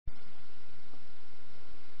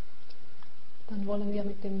Dann wollen wir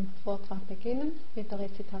mit dem Vortrag beginnen, mit der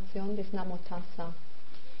Rezitation des Namo Tassa.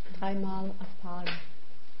 3-mal auf Teil.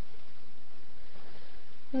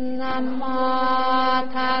 Namo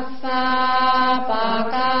Tassa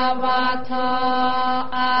Bhagavata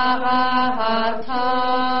Arahata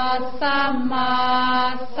Samma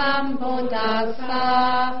Sambuddhassa.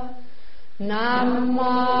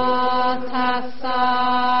 Namo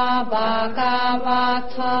Tassa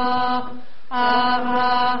Bhagavata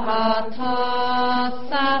Arahata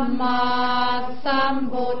Samma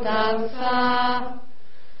Sambuddhassa.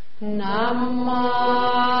 Namo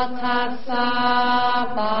Tassa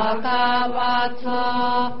Bhagavata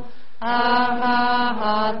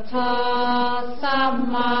Arahata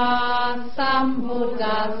Samma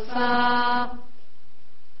Sambuddhassa.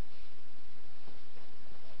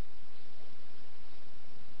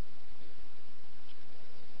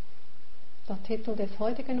 Der Titel des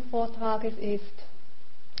heutigen Vortrages ist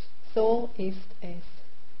So ist es.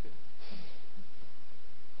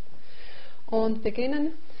 Und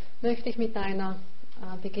beginnen möchte ich mit einer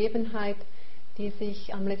Begebenheit, die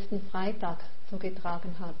sich am letzten Freitag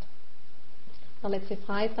zugetragen hat. Der letzte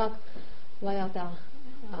Freitag war ja der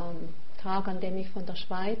Tag, an dem ich von der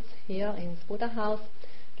Schweiz hier ins Buddhahaus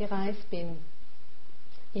gereist bin.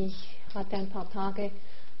 Ich hatte ein paar Tage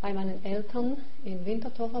bei meinen Eltern in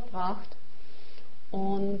Winterthur verbracht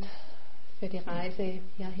und für die Reise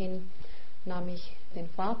hierhin nahm ich den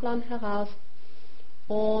Fahrplan heraus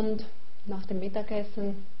und nach dem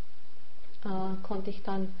Mittagessen konnte ich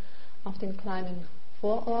dann auf den kleinen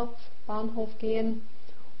Vorortsbahnhof gehen,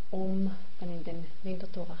 um dann in den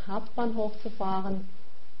Winterthurer Hauptbahnhof zu fahren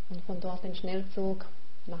und von dort den Schnellzug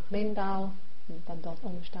nach Lindau und dann dort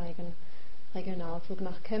umsteigen, Regionalzug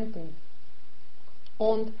nach Kempen.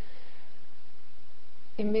 Und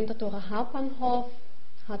im Winterthurer Hauptbahnhof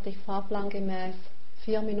hatte ich fahrplangemäß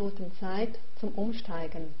 4 Minuten Zeit zum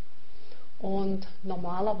Umsteigen. Und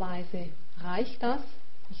normalerweise reicht das.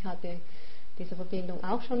 Ich hatte diese Verbindung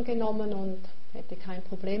auch schon genommen und hätte kein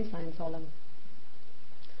Problem sein sollen.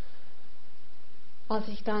 Als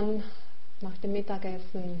ich dann nach dem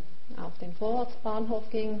Mittagessen auf den Vorortsbahnhof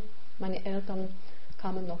ging, meine Eltern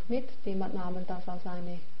kamen noch mit, die nahmen das als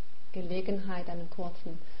eine Gelegenheit, einen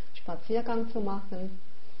kurzen Spaziergang zu machen.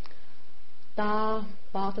 Da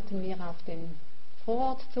warteten wir auf den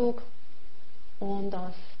Vorortzug und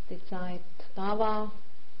als die Zeit da war,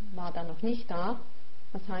 war er noch nicht da.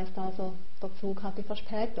 Das heißt also, der Zug hatte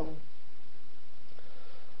Verspätung.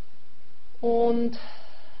 Und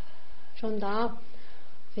schon da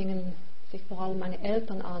fingen sich vor allem meine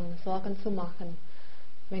Eltern an, Sorgen zu machen.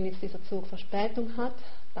 Wenn jetzt dieser Zug Verspätung hat,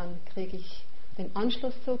 dann kriege ich den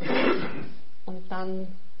Anschlusszug nicht und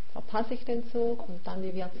dann verpasse ich den Zug und dann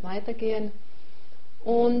wie wird es weitergehen.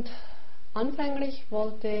 Und anfänglich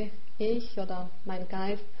wollte ich oder mein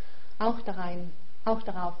Geist auch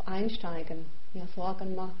darauf einsteigen, mir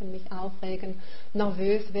Sorgen machen, mich aufregen,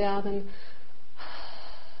 nervös werden.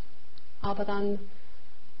 Aber dann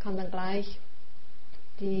kam dann gleich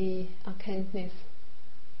die Erkenntnis,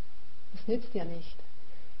 es nützt ja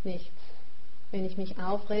nichts. Wenn ich mich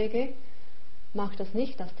aufrege, macht das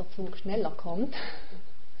nicht, dass der Zug schneller kommt.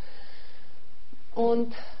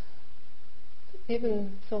 Und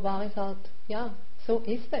eben so war es halt, ja, so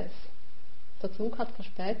ist es. Der Zug hat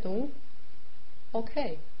Verspätung.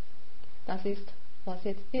 Okay, das ist, was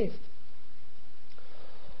jetzt ist.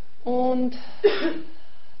 Und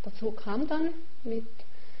der Zug kam dann mit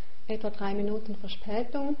etwa 3 Minuten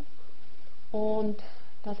Verspätung und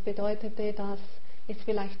das bedeutete, dass es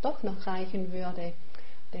vielleicht doch noch reichen würde,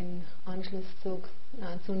 den Anschlusszug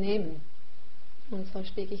zu nehmen. Und so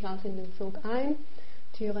stieg ich also in den Zug ein,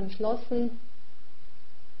 Türen schlossen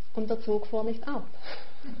und der Zug fuhr nicht ab.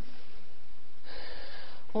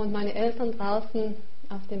 Und meine Eltern draußen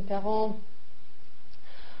auf dem Perron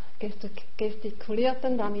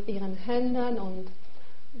gestikulierten da mit ihren Händen und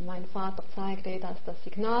mein Vater zeigte, dass das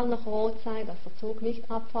Signal noch rot sei, dass der Zug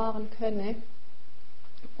nicht abfahren könne.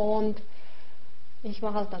 Und ich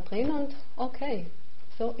war halt da drin und okay,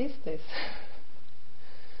 so ist es.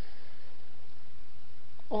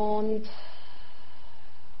 Und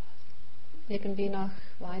irgendwie nach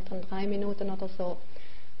weiteren 3 Minuten oder so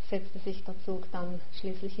setzte sich der Zug dann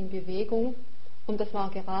schließlich in Bewegung und das war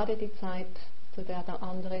gerade die Zeit, zu der der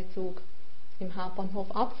andere Zug im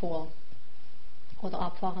Hauptbahnhof abfuhr oder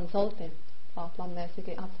abfahren sollte,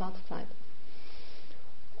 fahrplanmäßige Abfahrtszeit.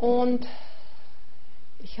 Und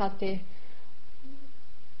ich hatte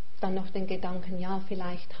dann noch den Gedanken, ja,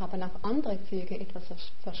 vielleicht haben auch andere Züge etwas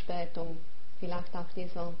Verspätung, vielleicht auch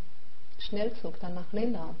dieser Schnellzug dann nach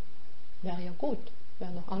Lindau. Wäre ja gut,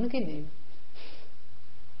 wäre noch angenehm.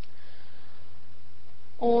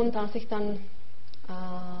 Und als ich dann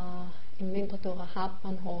im Winterthurer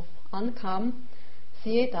Hauptbahnhof ankam,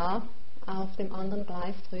 siehe da, auf dem anderen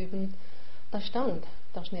Gleis drüben, da stand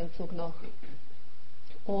der Schnellzug noch.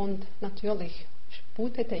 Und natürlich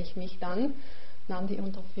sputete ich mich dann, nahm die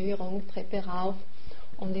Unterführung, Treppe rauf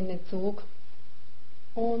und in den Zug.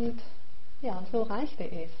 Und ja, so reichte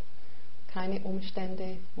es. Keine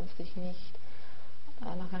Umstände, musste ich nicht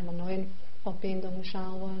nach einer neuen Verbindung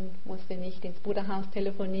schauen, musste nicht ins Buddhahaus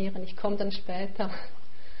telefonieren, ich komme dann später.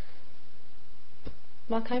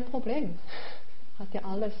 War kein Problem. Hat ja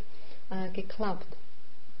alles geklappt.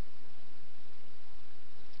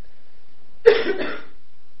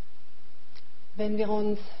 Wenn wir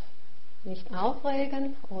uns nicht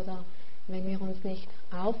aufregen oder wenn wir uns nicht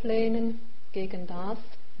auflehnen gegen das,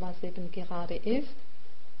 was eben gerade ist,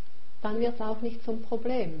 dann wird es auch nicht zum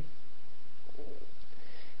Problem.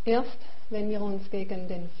 Erst wenn wir uns gegen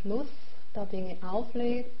den Fluss der Dinge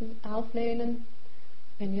auflehnen,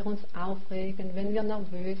 wenn wir uns aufregen, wenn wir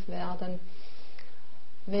nervös werden,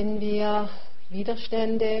 wenn wir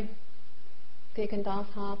Widerstände gegen das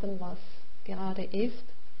haben, was gerade ist,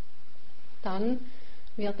 dann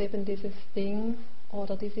wird eben dieses Ding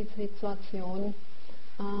oder diese Situation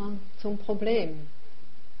zum Problem.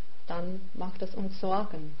 Dann macht es uns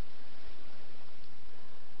Sorgen.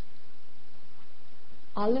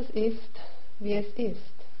 Alles ist, wie es ist.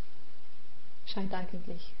 Scheint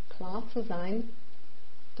eigentlich klar zu sein,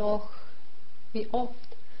 doch wie oft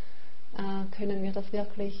können wir das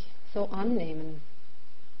wirklich so annehmen?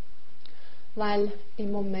 Weil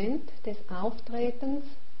im Moment des Auftretens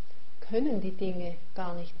können die Dinge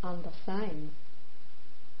gar nicht anders sein.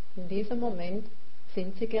 In diesem Moment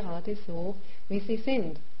sind sie gerade so, wie sie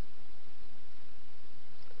sind.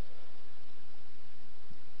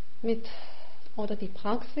 Die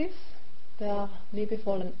Praxis der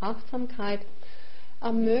liebevollen Achtsamkeit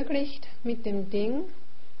ermöglicht, mit dem Ding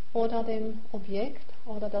oder dem Objekt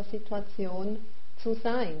oder der Situation zu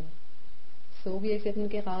sein, so wie es eben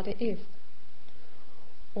gerade ist.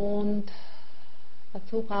 Und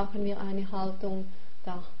dazu brauchen wir eine Haltung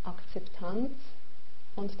der Akzeptanz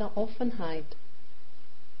und der Offenheit.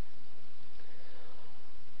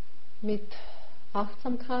 Mit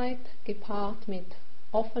Achtsamkeit gepaart mit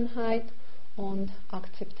Offenheit und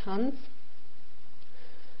Akzeptanz,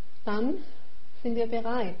 dann sind wir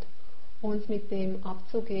bereit, uns mit dem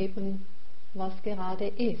abzugeben, was gerade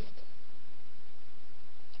ist.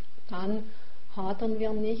 Dann hadern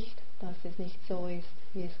wir nicht, dass es nicht so ist,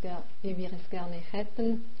 wie wir es gerne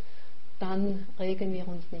hätten. Dann regen wir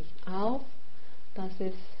uns nicht auf, dass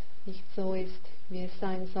es nicht so ist, wie es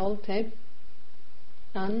sein sollte.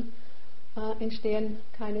 Dann entstehen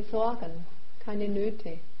keine Sorgen, keine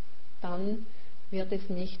Nöte. Dann wird es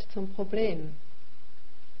nicht zum Problem.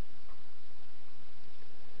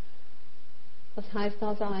 Das heißt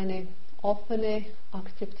also, eine offene,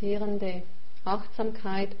 akzeptierende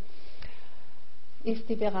Achtsamkeit ist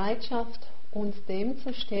die Bereitschaft, uns dem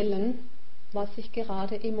zu stellen, was sich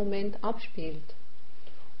gerade im Moment abspielt.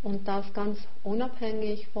 Und das ganz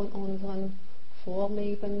unabhängig von unseren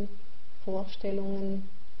Vorlieben, Vorstellungen,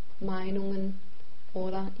 Meinungen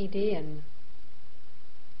oder Ideen.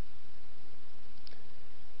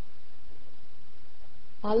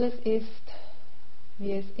 Alles ist,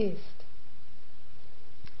 wie es ist.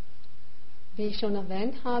 Wie ich schon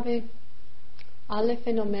erwähnt habe, alle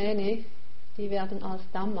Phänomene, die werden als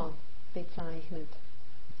Dhamma bezeichnet.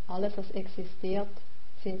 Alles, was existiert,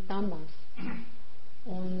 sind Dhammas.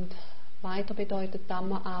 Und weiter bedeutet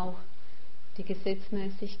Dhamma auch die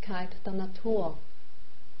Gesetzmäßigkeit der Natur,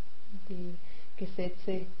 die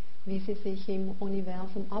Gesetze, wie sie sich im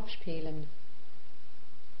Universum abspielen.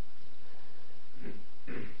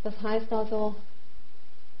 Das heißt also,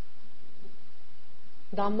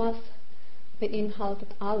 Dhammas beinhaltet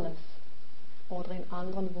alles, oder in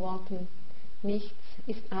anderen Worten, nichts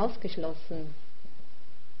ist ausgeschlossen.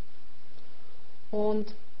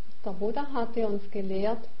 Und der Buddha hatte uns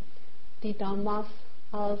gelehrt, die Dhammas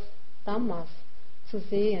als Dhammas zu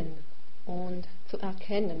sehen und zu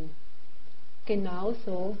erkennen,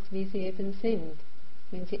 genauso wie sie eben sind,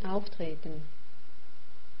 wenn sie auftreten.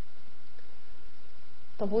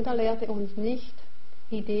 Der Buddha lehrte uns nicht,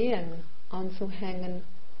 Ideen anzuhängen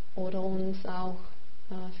oder uns auch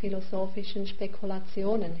philosophischen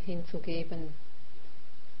Spekulationen hinzugeben.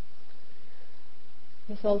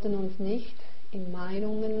 Wir sollten uns nicht in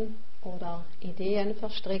Meinungen oder Ideen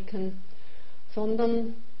verstricken,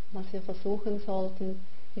 sondern was wir versuchen sollten,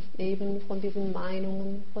 ist eben von diesen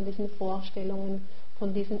Meinungen, von diesen Vorstellungen,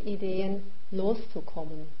 von diesen Ideen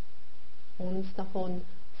loszukommen, uns davon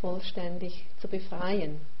vollständig zu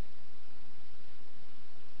befreien.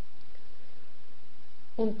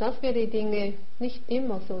 Und dass wir die Dinge nicht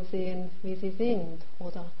immer so sehen, wie sie sind,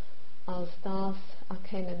 oder als das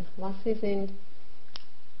erkennen, was sie sind,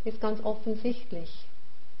 ist ganz offensichtlich.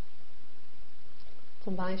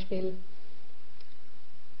 Zum Beispiel,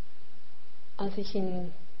 als ich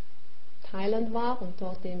in Thailand war und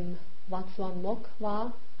dort im Wat Suan Mok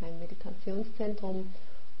war, ein Meditationszentrum,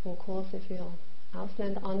 wo Kurse für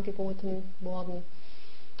Ausländer angeboten wurden,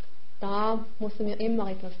 da mussten wir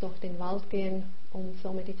immer etwas durch den Wald gehen, um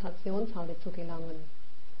zur Meditationshalle zu gelangen.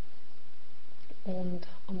 Und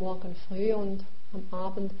am Morgen früh und am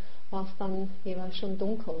Abend war es dann jeweils schon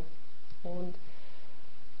dunkel. Und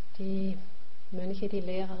die Mönche, die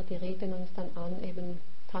Lehrer, die rieten uns dann an, eben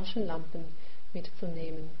Taschenlampen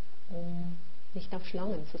mitzunehmen, um nicht auf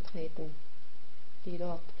Schlangen zu treten, die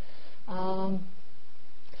dort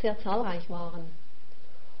sehr zahlreich waren.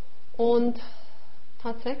 Und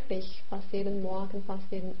tatsächlich, fast jeden Morgen,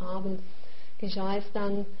 fast jeden Abend geschah es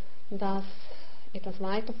dann, dass etwas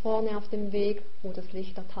weiter vorne auf dem Weg, wo das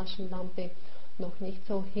Licht der Taschenlampe noch nicht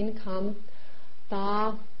so hinkam,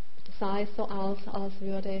 da sah es so aus, als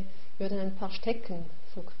würden ein paar Stecken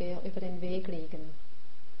so quer über den Weg liegen.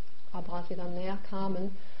 Aber als wir dann näher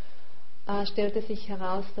kamen, stellte sich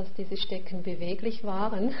heraus, dass diese Stecken beweglich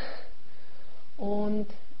waren und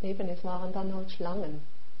eben, es waren dann halt Schlangen.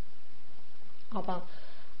 Aber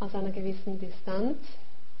aus einer gewissen Distanz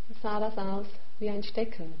sah das aus wie ein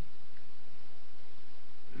Stecken.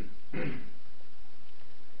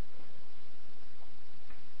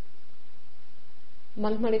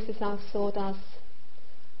 Manchmal ist es auch so, dass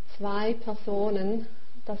zwei Personen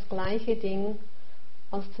das gleiche Ding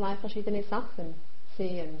als zwei verschiedene Sachen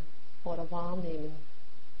sehen oder wahrnehmen.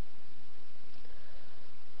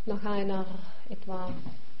 Nach einer etwa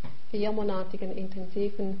 4-monatigen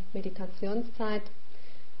intensiven Meditationszeit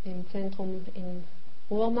im Zentrum in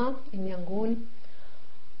Burma, in Yangon,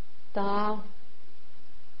 da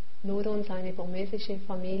lud uns eine burmesische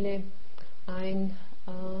Familie ein,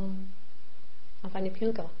 auf eine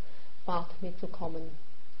Pilgerfahrt mitzukommen.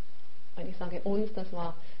 Wenn ich sage uns, das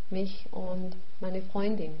war mich und meine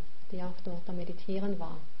Freundin, die auch dort am Meditieren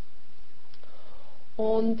war.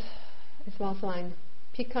 Und es war so ein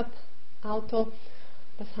Pickup-Auto,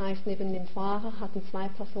 das heißt, neben dem Fahrer hatten 2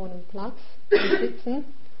 Personen Platz zum Sitzen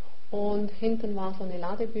und hinten war so eine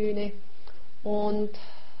Ladebühne und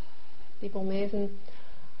die Burmesen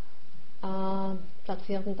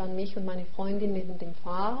platzierten dann mich und meine Freundin neben dem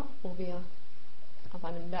Fahrer, wo wir auf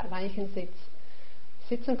einem weichen Sitz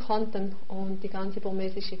sitzen konnten, und die ganze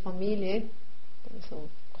burmesische Familie, also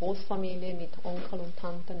Großfamilie mit Onkel und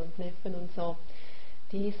Tanten und Neffen und so,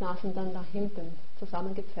 die saßen dann da hinten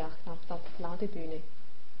zusammengepfercht auf der Ladebühne.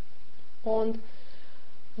 Und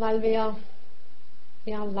weil wir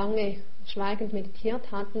ja lange schweigend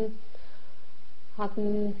meditiert hatten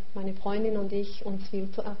meine Freundin und ich uns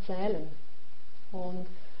viel zu erzählen. Und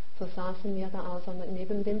so saßen wir da also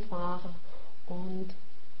neben dem Fahrer und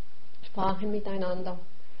sprachen miteinander,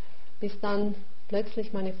 bis dann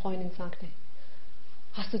plötzlich meine Freundin sagte: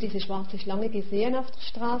 Hast du diese schwarze Schlange gesehen auf der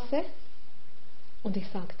Straße? Und ich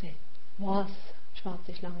sagte: Was,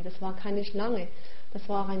 schwarze Schlange? Das war keine Schlange, das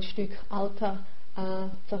war ein Stück alter,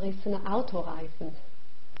 zerrissener Autoreifen.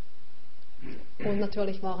 Und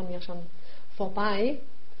natürlich waren wir schon vorbei,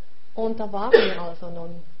 und da waren wir also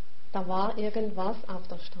nun. Da war irgendwas auf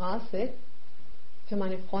der Straße. Für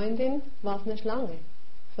meine Freundin war es eine Schlange.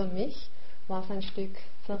 Für mich war es ein Stück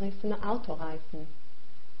zerrissener Autoreifen.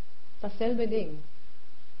 Dasselbe Ding.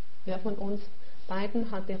 Wer von uns beiden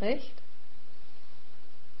hatte recht?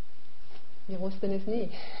 Wir wussten es nie.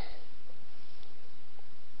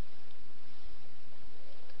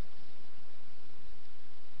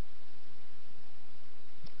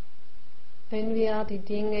 Wenn wir die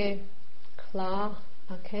Dinge klar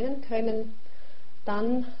erkennen können,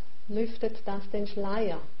 dann lüftet das den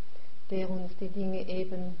Schleier, der uns die Dinge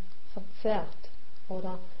eben verzerrt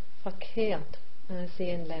oder verkehrt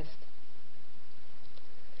sehen lässt.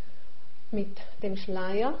 Mit dem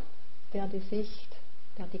Schleier, der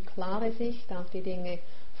die klare Sicht auf die Dinge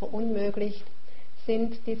verunmöglicht,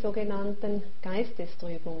 sind die sogenannten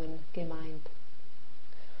Geistestrübungen gemeint.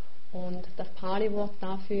 Und das Pali-Wort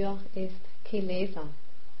dafür ist Kilesa.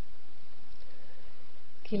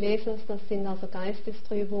 Kilesas, das sind also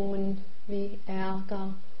Geistestrübungen wie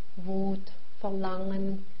Ärger, Wut,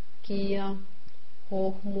 Verlangen, Gier,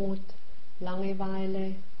 Hochmut,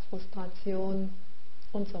 Langeweile, Frustration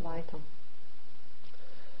und so weiter.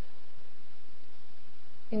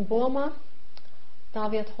 In Burma, da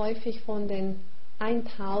wird häufig von den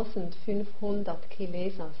 1500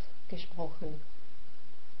 Kilesas gesprochen.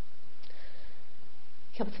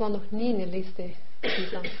 Ich habe zwar noch nie eine Liste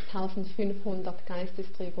dieser 1500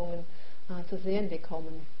 Geistestrübungen zu sehen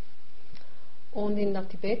bekommen. Und in der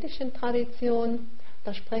tibetischen Tradition,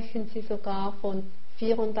 da sprechen sie sogar von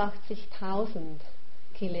 84.000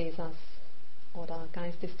 Kilesas oder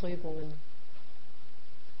Geistestrübungen.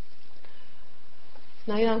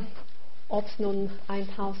 Naja, ob es nun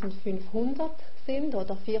 1500 sind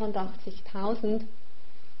oder 84.000,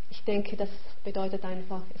 ich denke, das bedeutet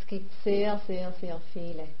einfach, es gibt sehr, sehr, sehr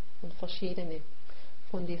viele und verschiedene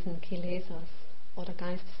von diesen Kilesas oder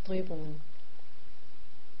Geistestrübungen.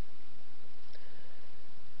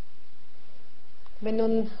 Wenn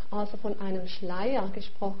nun also von einem Schleier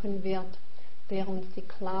gesprochen wird, der uns die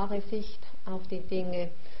klare Sicht auf die Dinge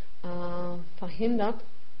verhindert,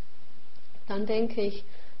 dann denke ich,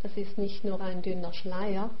 das ist nicht nur ein dünner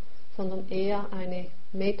Schleier, sondern eher eine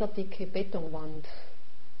meterdicke Betonwand.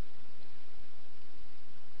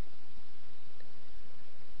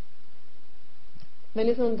 Wenn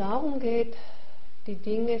es nun darum geht, die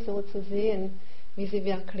Dinge so zu sehen, wie sie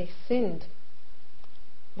wirklich sind,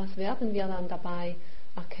 was werden wir dann dabei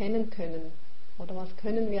erkennen können? Oder was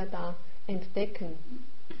können wir da entdecken?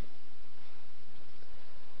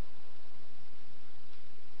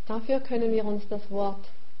 Dafür können wir uns das Wort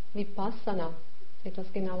Vipassana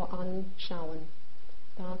etwas genauer anschauen.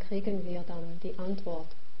 Da kriegen wir dann die Antwort.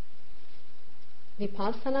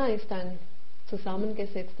 Vipassana ist ein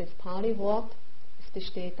zusammengesetztes Pali-Wort. Es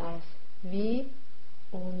besteht aus Vi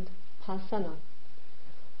und Passana.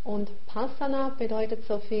 Und Passana bedeutet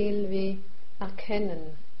so viel wie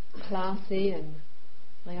erkennen, klar sehen,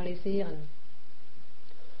 realisieren.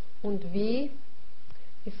 Und Vi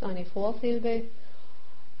ist eine Vorsilbe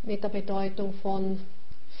mit der Bedeutung von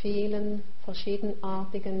vielen,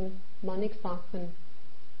 verschiedenartigen, mannigfachen,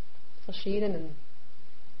 verschiedenen.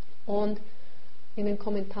 Und in den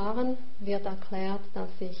Kommentaren wird erklärt, dass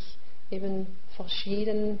sich eben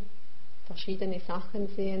verschiedene Sachen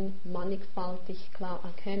sehen, mannigfaltig klar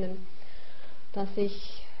erkennen, dass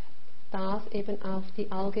sich das eben auf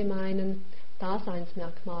die allgemeinen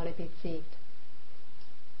Daseinsmerkmale bezieht.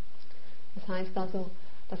 Das heißt also,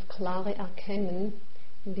 das klare Erkennen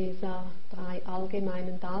dieser 3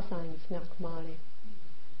 allgemeinen Daseinsmerkmale.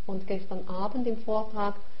 Und gestern Abend im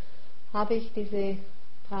Vortrag habe ich diese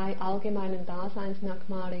 3 allgemeinen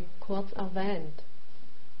Daseinsmerkmale kurz erwähnt.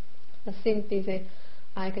 Das sind diese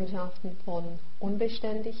Eigenschaften von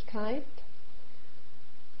Unbeständigkeit,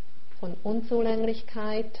 von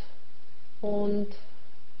Unzulänglichkeit und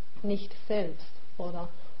Nicht-Selbst oder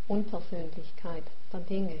Unpersönlichkeit der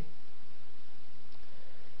Dinge.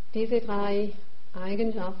 Diese 3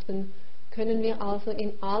 Eigenschaften können wir also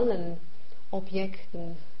in allen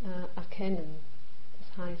Objekten erkennen.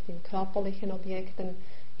 Das heißt in körperlichen Objekten,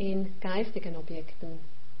 in geistigen Objekten.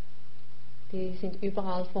 Die sind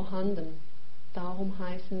überall vorhanden. Darum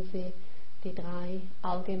heißen sie die 3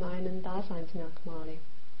 allgemeinen Daseinsmerkmale.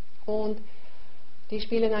 Und die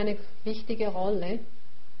spielen eine wichtige Rolle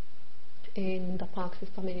in der Praxis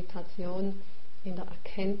der Meditation, in der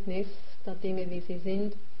Erkenntnis der Dinge, wie sie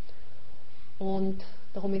sind. Und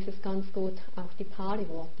darum ist es ganz gut, auch die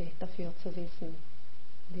Pali-Worte dafür zu wissen.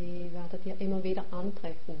 Die werdet ihr immer wieder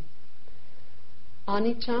antreffen.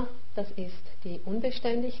 Anicca, das ist die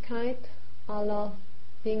Unbeständigkeit aller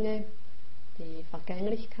Dinge, die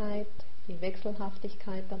Vergänglichkeit, die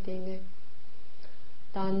Wechselhaftigkeit der Dinge.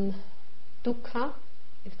 Dann Dukkha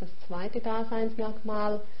ist das zweite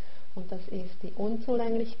Daseinsmerkmal und das ist die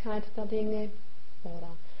Unzulänglichkeit der Dinge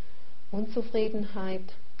oder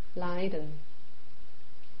Unzufriedenheit, Leiden.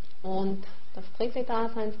 Und das dritte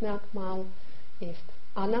Daseinsmerkmal ist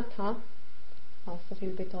Anatta, was so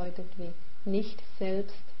viel bedeutet wie nicht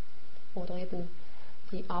selbst oder eben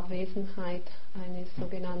die Abwesenheit eines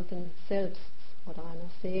sogenannten Selbsts oder einer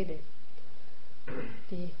Seele,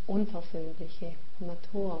 die unpersönliche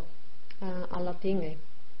Natur aller Dinge.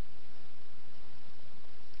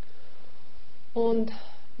 Und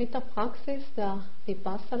mit der Praxis der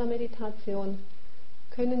Vipassana-Meditation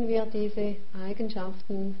können wir diese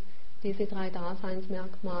Eigenschaften, diese 3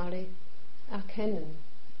 Daseinsmerkmale erkennen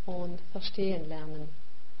und verstehen lernen.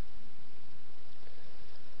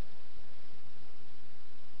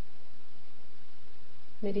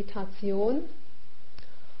 Meditation,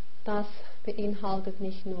 das beinhaltet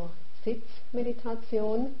nicht nur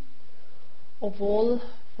Sitzmeditation, obwohl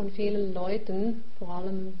von vielen Leuten, vor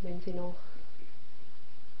allem wenn sie noch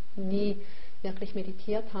nie wirklich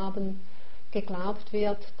meditiert haben, geglaubt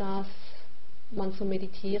wird, dass man zum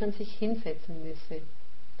Meditieren sich hinsetzen müsse.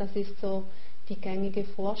 Das ist so die gängige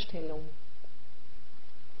Vorstellung.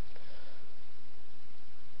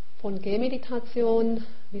 Von Gehmeditation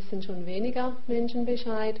wissen schon weniger Menschen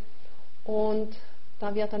Bescheid, und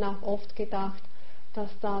da wird dann auch oft gedacht,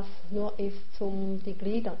 dass das nur ist, um die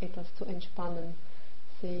Glieder etwas zu entspannen,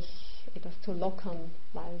 sich etwas zu lockern,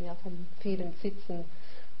 weil ja vom vielen Sitzen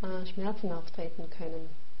Schmerzen auftreten können.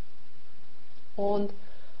 Und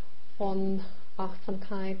von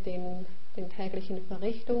Achtsamkeit in den täglichen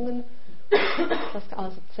Verrichtungen, dass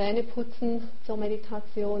also Zähneputzen zur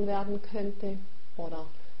Meditation werden könnte oder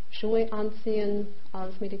Schuhe anziehen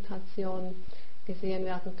als Meditation gesehen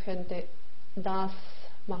werden könnte, das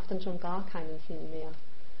macht dann schon gar keinen Sinn mehr.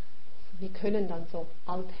 Wie können dann so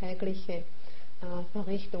alltägliche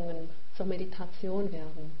Verrichtungen zur Meditation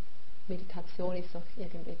werden? Meditation ist doch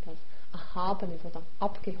irgendetwas Erhabenes oder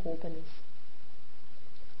Abgehobenes.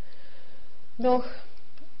 Doch,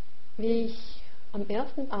 wie ich am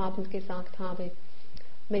ersten Abend gesagt habe,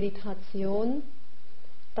 Meditation,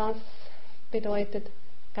 das bedeutet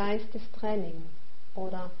Geistestraining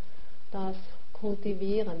oder das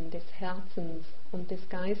Kultivieren des Herzens und des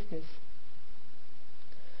Geistes.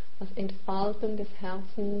 Das Entfalten des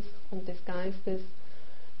Herzens und des Geistes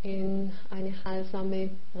in eine heilsame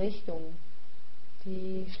Richtung,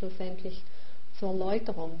 die schlussendlich zur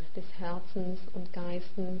Läuterung des Herzens und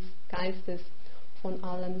Geistes von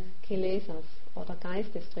allen Kilesas oder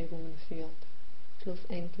Geistestrübungen führt.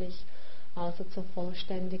 Schlussendlich also zur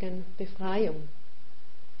vollständigen Befreiung.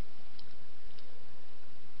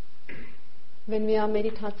 Wenn wir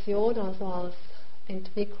Meditation also als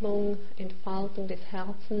Entwicklung, Entfaltung des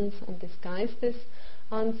Herzens und des Geistes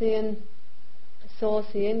ansehen, so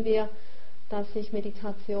sehen wir, dass sich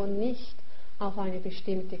Meditation nicht auf eine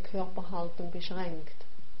bestimmte Körperhaltung beschränkt.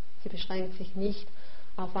 Sie beschränkt sich nicht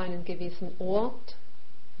auf einen gewissen Ort,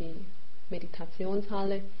 wie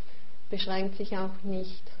Meditationshalle, beschränkt sich auch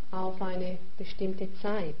nicht auf eine bestimmte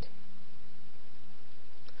Zeit,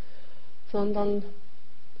 sondern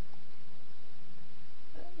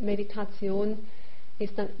Meditation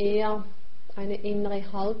ist dann eher eine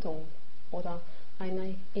innere Haltung oder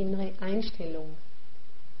eine innere Einstellung,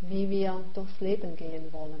 wie wir durchs Leben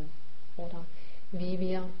gehen wollen oder wie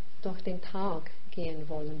wir durch den Tag gehen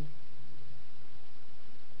wollen.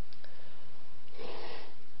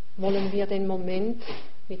 Wollen wir den Moment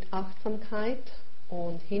mit Achtsamkeit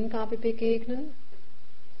und Hingabe begegnen?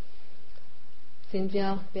 Sind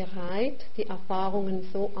wir bereit, die Erfahrungen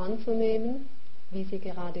so anzunehmen, wie sie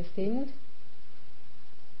gerade sind?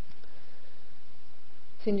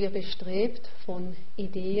 Sind wir bestrebt, von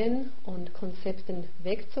Ideen und Konzepten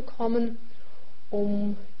wegzukommen,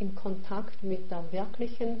 um in Kontakt mit der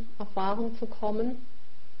wirklichen Erfahrung zu kommen?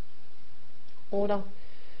 Oder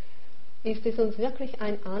ist es uns wirklich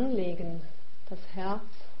ein Anliegen, das Herz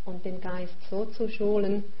und den Geist so zu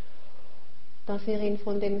schulen, dass wir ihn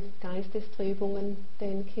von den Geistestrübungen,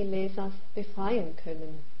 den Kilesas, befreien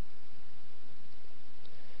können?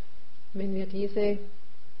 Wenn wir diese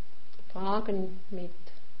Fragen mit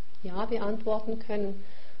Ja beantworten können,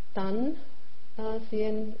 dann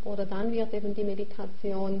dann wird eben die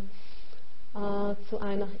Meditation zu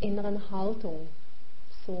einer inneren Haltung,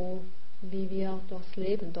 so wie wir durchs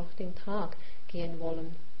Leben, durch den Tag gehen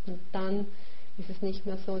wollen. Und dann ist es nicht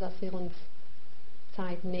mehr so, dass wir uns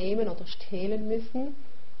Zeit nehmen oder stehlen müssen,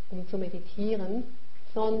 um zu meditieren,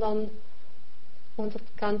 sondern unser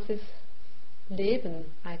ganzes Leben,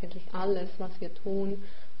 eigentlich alles, was wir tun,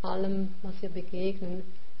 allem, was wir begegnen,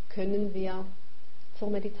 können wir zur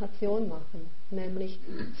Meditation machen, nämlich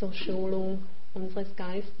zur Schulung unseres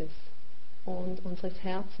Geistes und unseres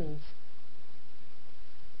Herzens.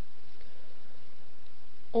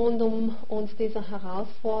 Und um uns dieser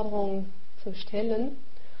Herausforderung zu stellen,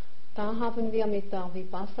 da haben wir mit der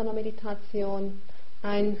Vipassana-Meditation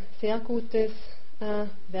ein sehr gutes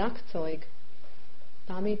Werkzeug.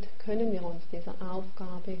 Damit können wir uns dieser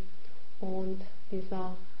Aufgabe und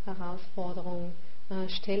dieser Herausforderung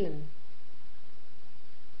stellen.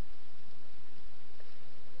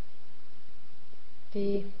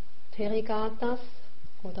 Die Therigatas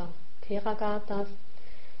oder Theragatas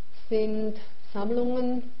sind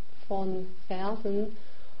Sammlungen von Versen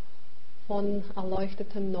von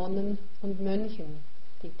erleuchteten Nonnen und Mönchen.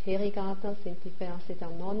 Die Therigatas sind die Verse der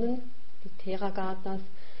Nonnen, die Theragatas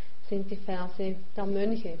sind die Verse der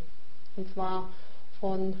Mönche, und zwar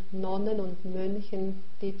von Nonnen und Mönchen,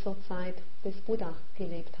 die zur Zeit des Buddha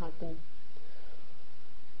gelebt hatten.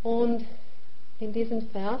 Und in diesen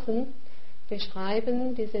Versen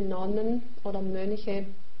beschreiben diese Nonnen oder Mönche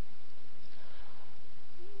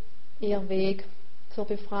ihr Weg zur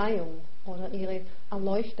Befreiung oder ihre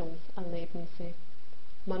Erleuchtungserlebnisse.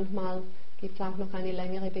 Manchmal gibt es auch noch eine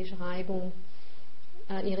längere Beschreibung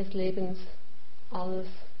ihres Lebens als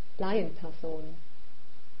Laienperson,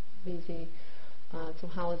 wie sie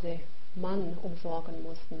zu Hause Mann umsorgen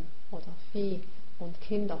mussten oder Vieh und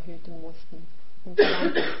Kinder hüten mussten und so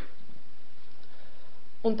weiter.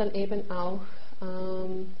 Und dann eben auch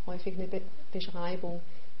häufig eine Beschreibung,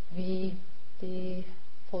 wie die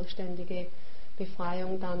vollständige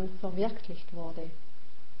Befreiung dann verwirklicht wurde,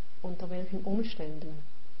 unter welchen Umständen.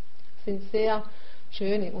 Das sind sehr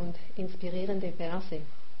schöne und inspirierende Verse.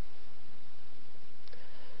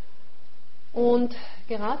 Und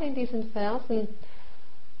gerade in diesen Versen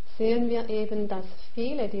sehen wir eben, dass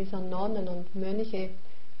viele dieser Nonnen und Mönche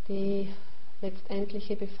die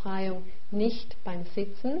letztendliche Befreiung nicht beim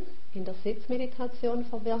Sitzen, in der Sitzmeditation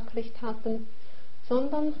verwirklicht hatten,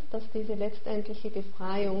 sondern dass diese letztendliche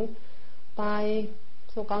Befreiung bei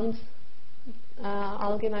so ganz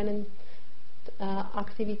allgemeinen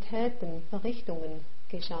Aktivitäten, Verrichtungen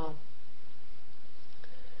geschah.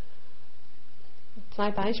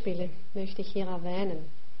 2 Beispiele möchte ich hier erwähnen.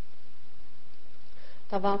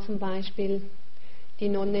 Da war zum Beispiel die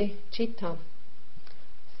Nonne Citta.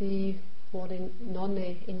 Sie wurde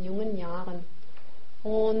Nonne in jungen Jahren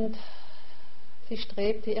und sie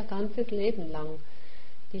strebte ihr ganzes Leben lang,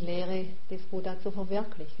 die Lehre des Buddha zu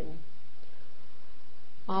verwirklichen.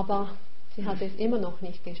 Aber sie hatte es immer noch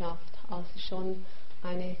nicht geschafft, als sie schon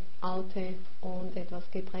eine alte und etwas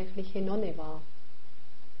gebrechliche Nonne war.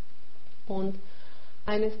 Und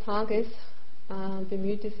eines Tages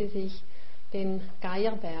bemühte sie sich, den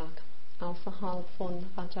Geierberg außerhalb von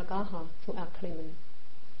Rajagaha zu erklimmen.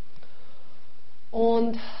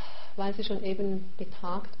 Und weil sie schon eben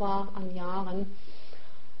betagt war an Jahren,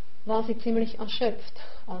 war sie ziemlich erschöpft,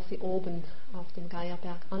 als sie oben auf dem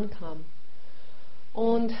Geierberg ankam.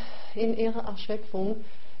 Und in ihrer Erschöpfung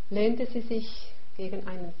lehnte sie sich gegen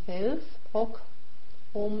einen Felsbrock,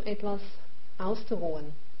 um etwas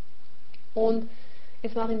auszuruhen. Und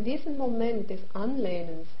es war in diesem Moment des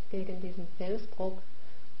Anlehnens gegen diesen Felsbrock,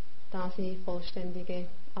 da sie vollständige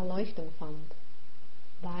Erleuchtung fand,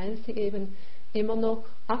 weil sie eben immer noch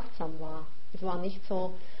achtsam war. Es war nicht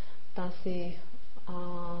so, dass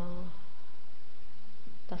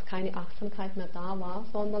dass keine Achtsamkeit mehr da war,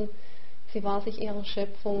 sondern sie war sich ihrer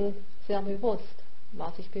Schöpfung sehr bewusst,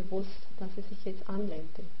 war sich bewusst, dass sie sich jetzt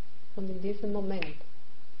anlehnte. Und in diesem Moment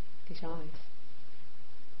geschah es.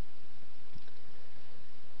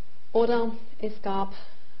 Oder es gab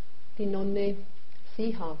die Nonne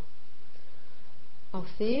Siha. Auch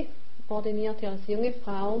sie ordinierte als junge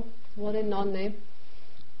Frau, wurde Nonne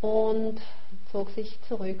und zog sich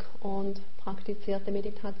zurück und praktizierte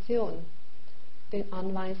Meditation, den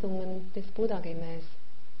Anweisungen des Buddha gemäß.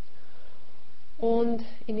 Und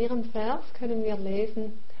in ihrem Vers können wir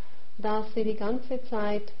lesen, dass sie die ganze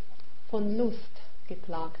Zeit von Lust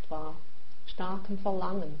geplagt war, starkem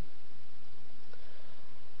Verlangen.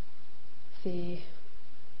 Sie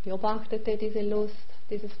beobachtete diese Lust,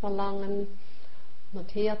 dieses Verlangen,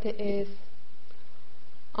 notierte es,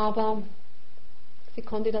 aber sie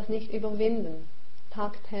konnte das nicht überwinden.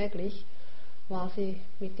 Tagtäglich war sie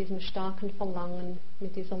mit diesem starken Verlangen,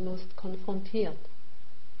 mit dieser Lust konfrontiert.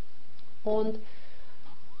 Und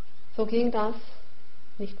so ging das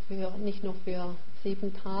nicht nur für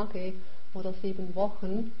 7 Tage oder 7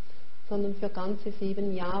 Wochen, sondern für ganze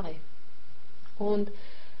 7 Jahre. Und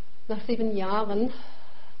nach 7 Jahren,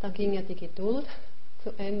 da ging ja die Geduld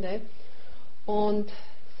zu Ende und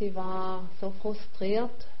sie war so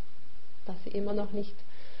frustriert, dass sie immer noch nicht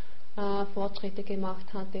Fortschritte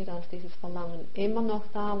gemacht hatte, dass dieses Verlangen immer noch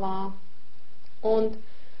da war. Und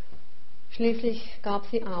schließlich gab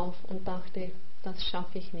sie auf und dachte, das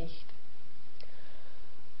schaffe ich nicht.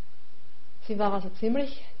 Sie war also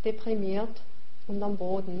ziemlich deprimiert und am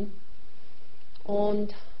Boden.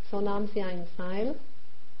 Und so nahm sie ein Seil,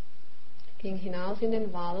 ging hinaus in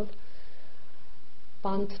den Wald,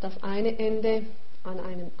 band das eine Ende an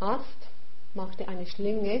einen Ast, machte eine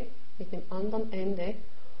Schlinge mit dem anderen Ende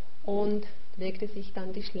und legte sich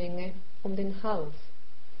dann die Schlinge um den Hals.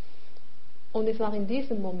 Und es war in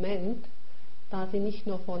diesem Moment, da sie nicht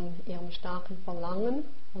nur von ihrem starken Verlangen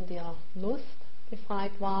und ihrer Lust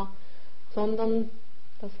befreit war, sondern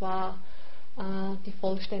das war die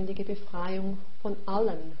vollständige Befreiung von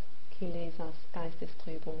allen Kilesas,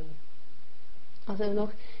 Geistestrübungen. Also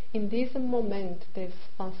noch in diesem Moment des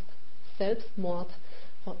fast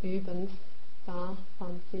Selbstmordverübens, da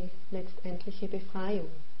fand sie letztendliche Befreiung.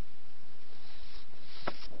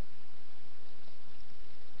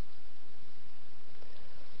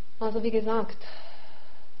 Also wie gesagt,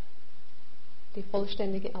 die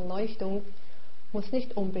vollständige Erleuchtung muss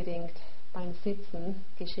nicht unbedingt beim Sitzen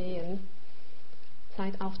geschehen.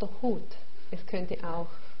 Seid auf der Hut. Es könnte auch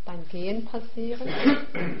beim Gehen passieren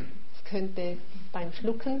könnte beim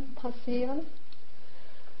Schlucken passieren.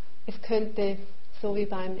 Es könnte, so wie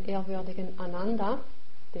beim ehrwürdigen Ananda,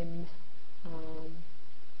 dem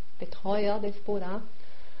Betreuer des Buddha,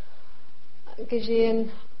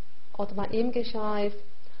 geschehen, oder bei ihm geschah es,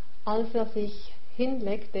 als er sich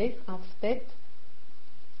hinlegte aufs Bett.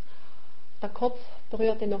 Der Kopf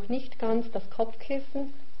berührte noch nicht ganz das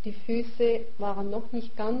Kopfkissen, die Füße waren noch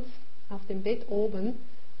nicht ganz auf dem Bett oben,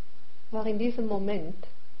 war in diesem Moment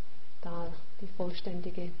da die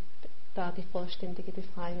vollständige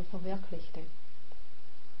Befreiung verwirklichte.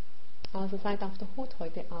 Also seid auf der Hut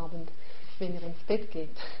heute Abend, wenn ihr ins Bett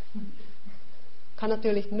geht. Kann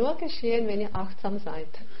natürlich nur geschehen, wenn ihr achtsam seid.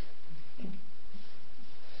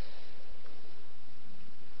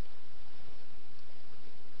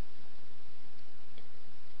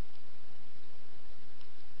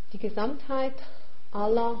 Die Gesamtheit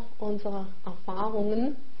aller unserer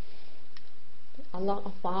Erfahrungen,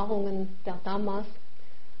 der Dhammas,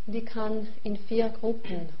 die kann in 4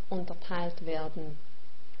 Gruppen unterteilt werden.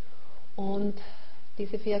 Und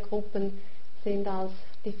diese 4 Gruppen sind als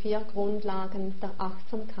die 4 Grundlagen der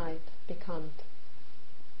Achtsamkeit bekannt.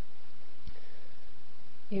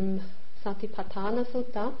 Im Satipatthana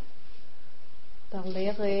Sutta, der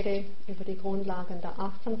Lehrrede über die Grundlagen der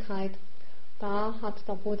Achtsamkeit, da hat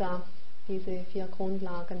der Buddha diese 4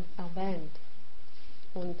 Grundlagen erwähnt.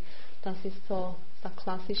 Und das ist so der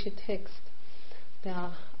klassische Text,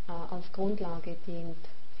 der als Grundlage dient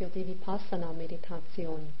für die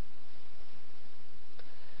Vipassana-Meditation.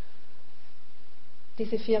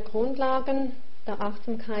 Diese 4 Grundlagen der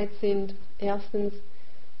Achtsamkeit sind erstens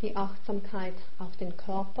die Achtsamkeit auf den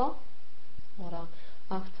Körper oder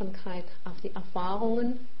Achtsamkeit auf die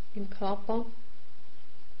Erfahrungen im Körper.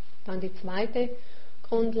 Dann die zweite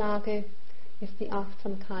Grundlage ist die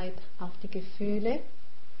Achtsamkeit auf die Gefühle.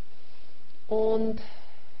 Und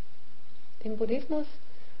im Buddhismus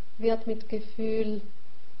werden mit Gefühlen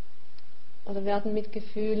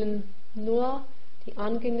nur die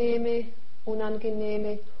angenehme,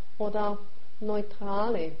 unangenehme oder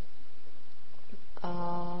neutrale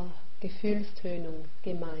Gefühlstönung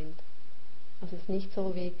gemeint. Also es ist nicht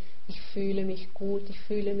so wie ich fühle mich gut, ich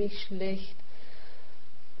fühle mich schlecht,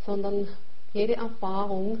 sondern jede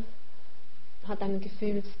Erfahrung hat einen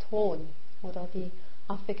Gefühlston oder die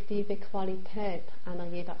affektive Qualität einer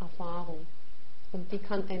jeder Erfahrung. Und die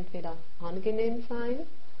kann entweder angenehm sein,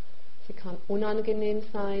 sie kann unangenehm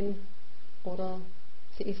sein oder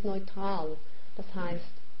sie ist neutral. Das heißt,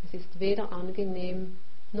 es ist weder angenehm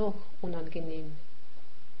noch unangenehm.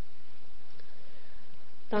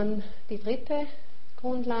 Dann die dritte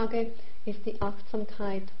Grundlage ist die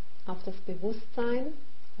Achtsamkeit auf das Bewusstsein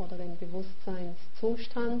oder den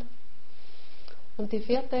Bewusstseinszustand. Und die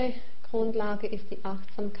vierte Grundlage ist die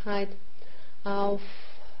Achtsamkeit auf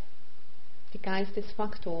die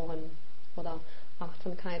Geistesfaktoren oder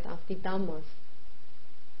Achtsamkeit auf die Dhammas.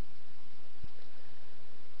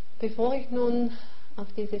 Bevor ich nun auf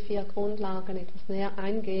diese 4 Grundlagen etwas näher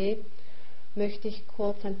eingehe, möchte ich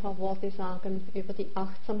kurz ein paar Worte sagen über die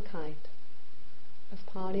Achtsamkeit. Das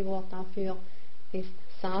Pali-Wort dafür ist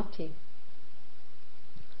Sati.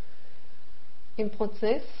 Im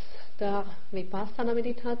Prozess der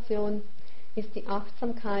Vipassana-Meditation ist die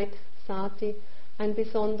Achtsamkeit, Sati, ein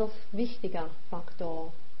besonders wichtiger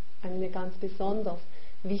Faktor, eine ganz besonders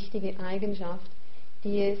wichtige Eigenschaft,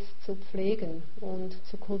 die es zu pflegen und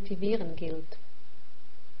zu kultivieren gilt.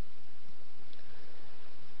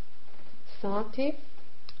 Sati,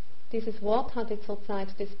 dieses Wort hatte zur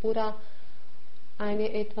Zeit des Buddha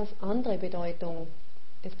eine etwas andere Bedeutung.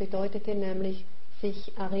 Es bedeutete nämlich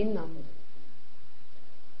sich erinnern.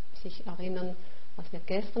 Sich erinnern, was wir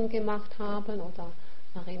gestern gemacht haben oder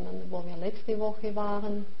erinnern, wo wir letzte Woche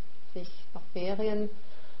waren, sich auf Ferien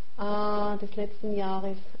des letzten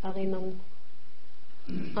Jahres erinnern.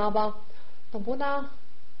 Aber der Buddha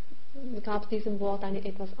gab diesem Wort eine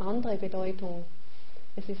etwas andere Bedeutung.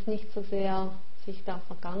 Es ist nicht so sehr, sich der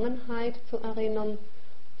Vergangenheit zu erinnern,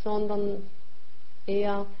 sondern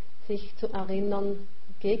eher sich zu erinnern,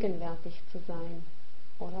 gegenwärtig zu sein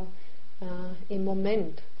oder im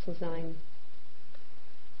Moment zu sein,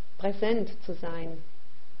 präsent zu sein,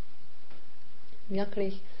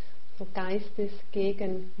 wirklich so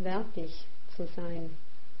geistesgegenwärtig zu sein.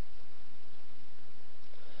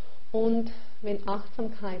 Und wenn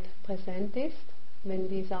Achtsamkeit präsent ist, wenn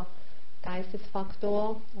dieser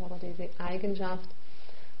Geistesfaktor oder diese Eigenschaft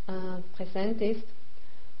präsent ist,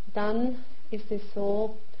 dann ist es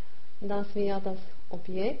so, dass wir das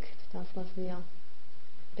Objekt, das, was wir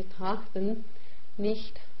betrachten,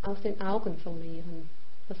 nicht aus den Augen verlieren.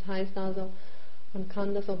 Das heißt also, man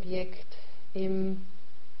kann das Objekt im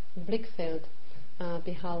im Blickfeld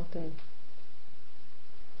behalten.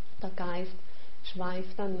 Der Geist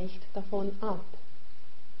schweift dann nicht davon ab.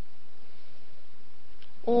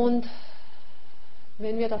 Und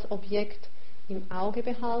wenn wir das Objekt im Auge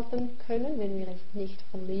behalten können, wenn wir es nicht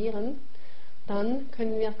verlieren, dann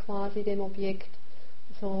können wir quasi dem Objekt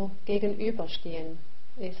so gegenüberstehen,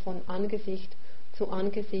 es von Angesicht zu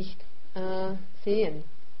Angesicht sehen.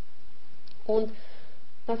 Und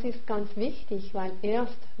das ist ganz wichtig, weil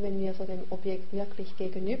erst wenn wir so dem Objekt wirklich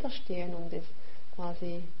gegenüberstehen und es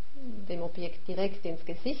quasi dem Objekt direkt ins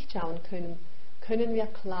Gesicht schauen können, können wir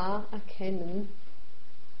klar erkennen,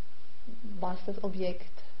 was das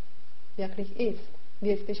Objekt wirklich ist,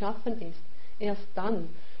 wie es geschaffen ist. Erst dann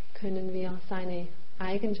können wir seine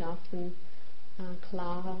Eigenschaften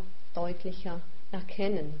klarer, deutlicher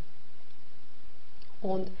erkennen.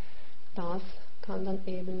 Und das kann dann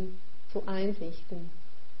eben zu Einsichten,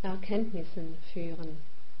 Erkenntnissen führen.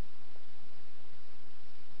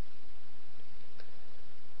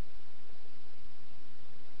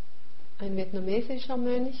 Ein vietnamesischer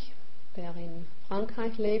Mönch, der in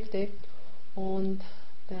Frankreich lebte und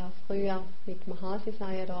der früher mit Mahasi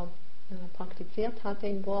Sayadaw praktiziert hatte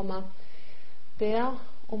in Burma, der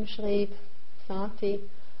umschrieb Sati,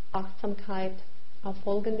 Achtsamkeit, auf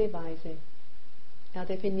folgende Weise. Er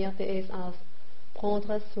definierte es als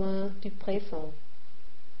prendre soin du présent,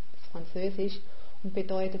 das ist Französisch, und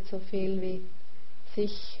bedeutet so viel wie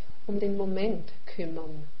sich um den Moment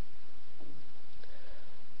kümmern.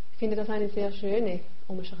 Ich finde das eine sehr schöne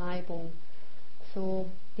Umschreibung, so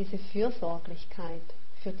diese Fürsorglichkeit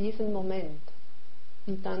für diesen Moment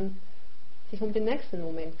und dann sich um den nächsten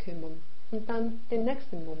Moment kümmern und dann den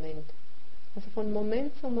nächsten Moment. Also von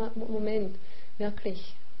Moment zu Moment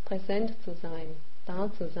wirklich präsent zu sein,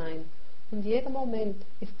 da zu sein. Und jeder Moment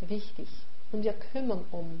ist wichtig und wir kümmern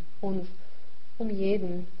uns um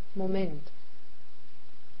jeden Moment.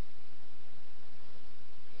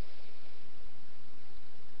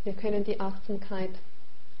 Wir können die Achtsamkeit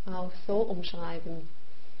auch so umschreiben,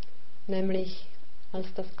 nämlich als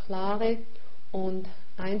das klare und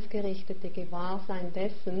einsgerichtete Gewahrsein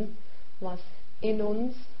dessen, was in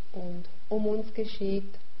uns und um uns geschieht,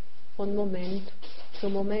 von Moment zu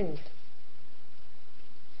Moment.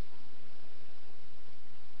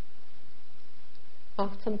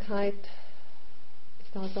 Achtsamkeit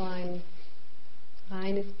ist also ein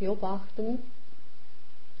reines Beobachten,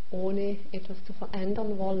 ohne etwas zu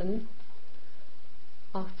verändern wollen.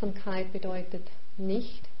 Achtsamkeit bedeutet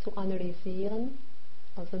nicht zu analysieren,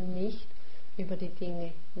 also nicht über die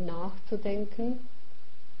Dinge nachzudenken.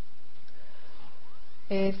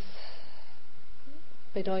 Es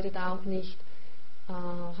bedeutet auch nicht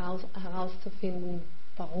herauszufinden,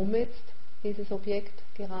 warum jetzt dieses Objekt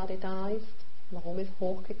gerade da ist, warum es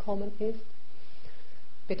hochgekommen ist.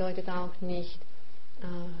 Bedeutet auch nicht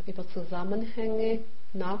über Zusammenhänge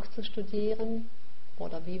nachzustudieren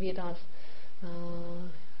oder wie wir das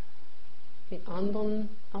mit anderen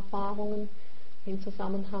Erfahrungen in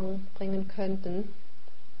Zusammenhang bringen könnten.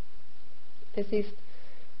 Es ist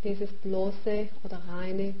dieses bloße oder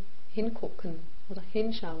reine Hingucken oder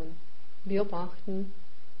Hinschauen, Beobachten,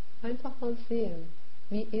 einfach mal sehen,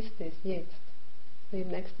 wie ist es jetzt? Wie im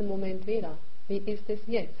nächsten Moment wieder, wie ist es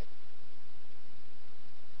jetzt?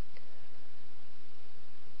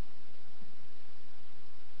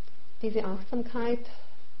 Diese Achtsamkeit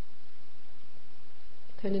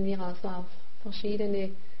können wir also auf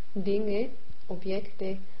verschiedene Dinge,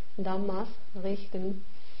 Objekte, Dhammas richten.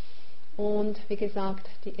 Und wie gesagt,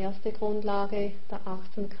 die erste Grundlage der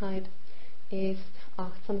Achtsamkeit ist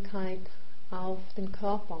Achtsamkeit auf den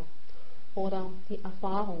Körper oder die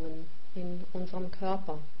Erfahrungen in unserem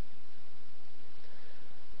Körper.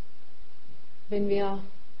 Wenn wir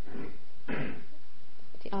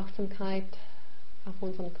die Achtsamkeit auf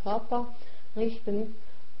unseren Körper richten,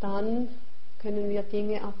 dann können wir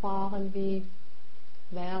Dinge erfahren wie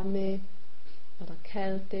Wärme oder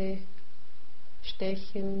Kälte,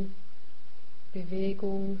 Stechen,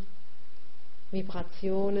 Bewegung,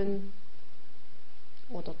 Vibrationen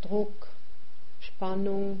oder Druck,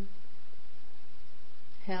 Spannung,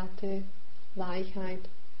 Härte, Weichheit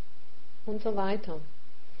und so weiter.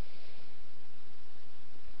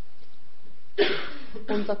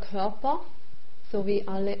 Unser Körper sowie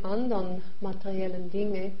alle anderen materiellen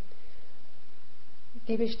Dinge,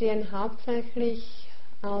 die bestehen hauptsächlich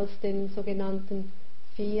aus den sogenannten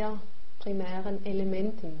 4 primären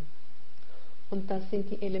Elementen. Und das sind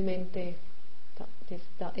die Elemente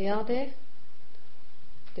der Erde,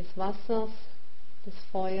 des Wassers, des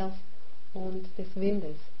Feuers und des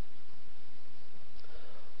Windes.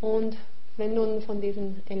 Und wenn nun von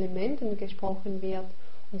diesen Elementen gesprochen wird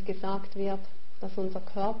und gesagt wird, dass unser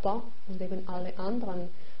Körper und eben alle anderen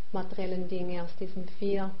materiellen Dinge aus diesen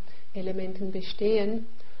 4 Elementen bestehen,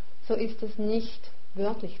 so ist es nicht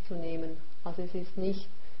wörtlich zu nehmen. Also es ist nicht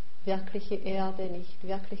wirkliche Erde, nicht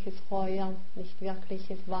wirkliches Feuer, nicht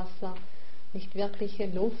wirkliches Wasser, nicht wirkliche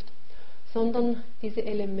Luft, sondern diese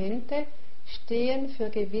Elemente stehen für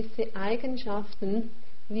gewisse Eigenschaften,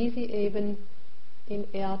 wie sie eben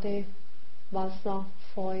in Erde, Wasser,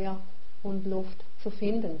 Feuer und Luft zu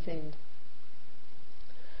finden sind.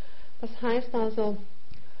 Das heißt also,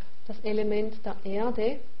 das Element der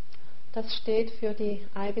Erde, das steht für die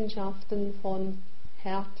Eigenschaften von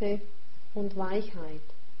Härte und Weichheit.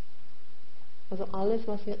 Also alles,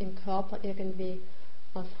 was wir im Körper irgendwie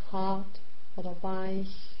als hart oder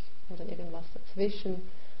weich oder irgendwas dazwischen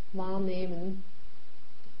wahrnehmen,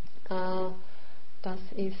 das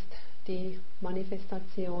ist die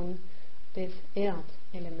Manifestation des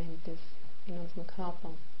Erdelementes in unserem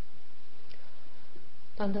Körper.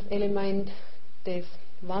 Dann das Element des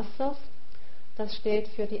Wassers, das steht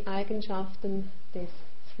für die Eigenschaften des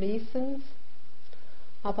Fließens,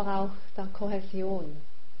 aber auch der Kohäsion.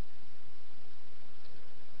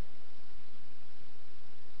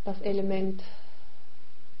 Das Element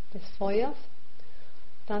des Feuers,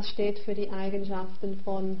 das steht für die Eigenschaften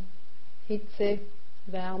von Hitze,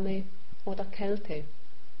 Wärme oder Kälte.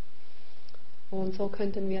 Und so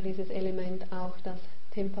könnten wir dieses Element auch das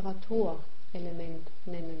Temperaturelement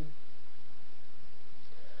nennen.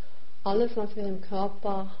 Alles, was wir im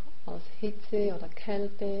Körper als Hitze oder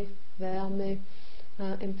Kälte, Wärme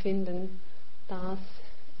empfinden, das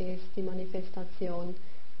ist die Manifestation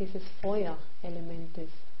dieses Feuerelementes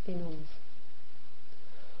in uns.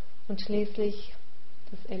 Und schließlich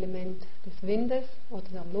das Element des Windes oder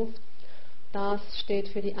der Luft, das steht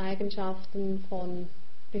für die Eigenschaften von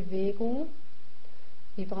Bewegung,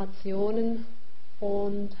 Vibrationen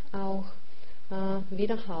und auch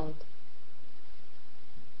Widerhalt.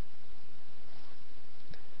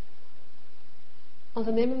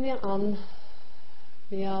 Also nehmen wir an,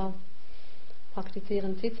 wir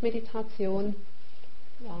praktizieren Sitzmeditation.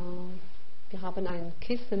 Wir haben ein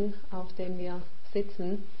Kissen, auf dem wir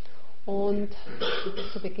sitzen, und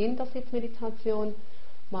zu Beginn der Sitzmeditation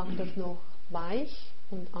mag das noch weich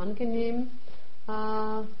und angenehm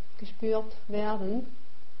gespürt werden.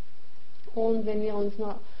 Und wenn wir uns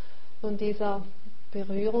von dieser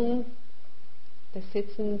Berührung des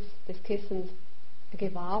Sitzens, des Kissens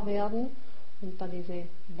gewahr werden und dann diese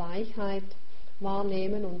Weichheit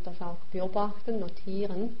wahrnehmen und das auch beobachten,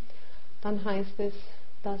 notieren, dann heißt es,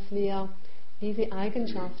 dass wir diese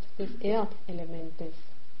Eigenschaft des Erdelementes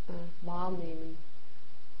wahrnehmen.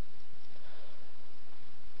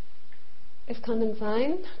 Es kann dann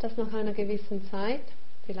sein, dass nach einer gewissen Zeit,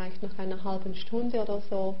 vielleicht nach einer halben Stunde oder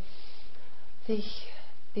so, sich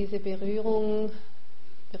diese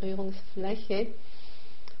Berührungsfläche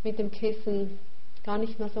mit dem Kissen gar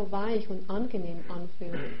nicht mehr so weich und angenehm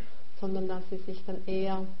anfühlt, sondern dass sie sich dann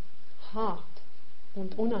eher hart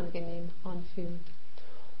und unangenehm anfühlt.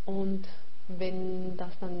 Und wenn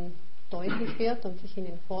das dann deutlich wird und sich in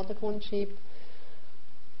den Vordergrund schiebt,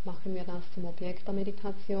 machen wir das zum Objekt der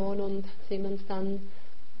Meditation und sind uns dann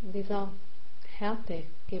dieser Härte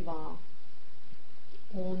gewahr.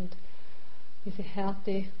 Und diese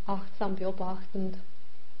Härte achtsam beobachtend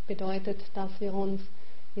bedeutet, dass wir uns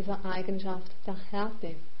dieser Eigenschaft der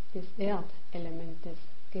Härte des Erdelementes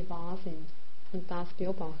gewahr sind und das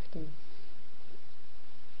beobachten.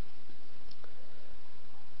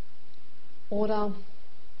 Oder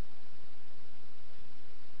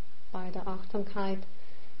bei der Achtsamkeit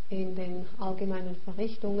in den allgemeinen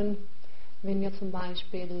Verrichtungen, wenn wir zum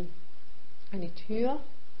Beispiel eine Tür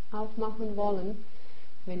aufmachen wollen,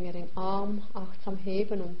 wenn wir den Arm achtsam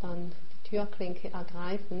heben und dann die Türklinke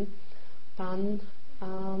ergreifen, dann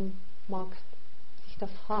mag sich das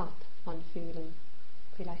hart anfühlen.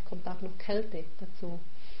 Vielleicht kommt auch noch Kälte dazu,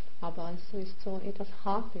 aber es ist so etwas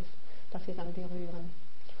Hartes, das wir dann berühren.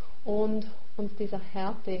 Und uns dieser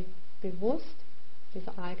Härte bewusst,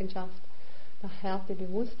 dieser Eigenschaft der Härte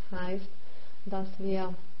bewusst heißt, dass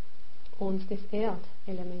wir uns des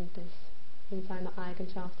Erdelementes in seiner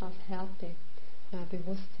Eigenschaft als Härte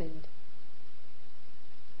bewusst sind.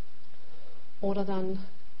 Oder dann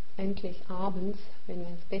endlich abends, wenn wir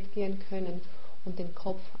ins Bett gehen können und den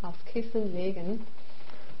Kopf aufs Kissen legen,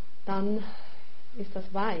 dann ist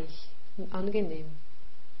das weich und angenehm.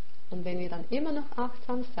 Und wenn ihr dann immer noch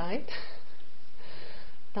achtsam seid,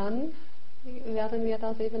 dann werden wir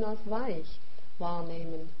das eben als weich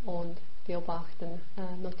wahrnehmen und beobachten,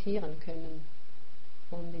 notieren können.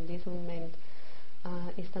 Und in diesem Moment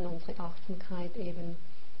ist dann unsere Achtsamkeit eben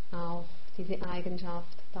auf diese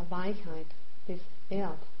Eigenschaft der Weichheit des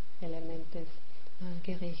Erdelementes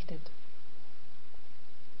gerichtet.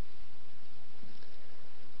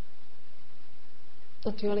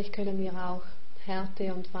 Natürlich können wir auch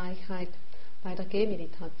Härte und Weichheit bei der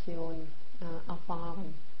Gehmeditation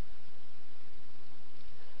erfahren.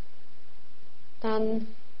 Dann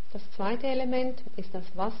das zweite Element ist das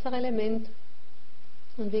Wasserelement.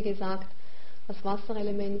 Und wie gesagt, das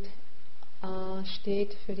Wasserelement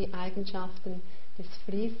steht für die Eigenschaften des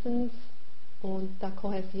Fließens und der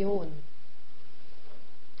Kohäsion.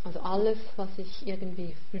 Also alles, was sich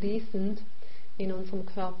irgendwie fließend in unserem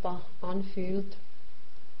Körper anfühlt,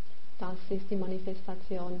 das ist die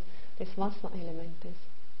Manifestation des Wasserelementes.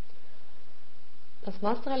 Das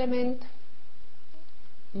Wasserelement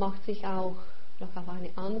macht sich auch noch auf eine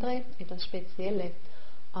andere, etwas spezielle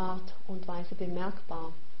Art und Weise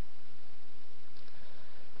bemerkbar.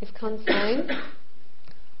 Es kann sein,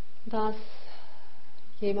 dass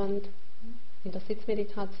jemand in der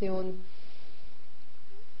Sitzmeditation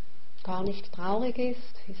gar nicht traurig ist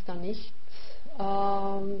da nichts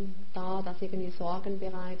da, das irgendwie Sorgen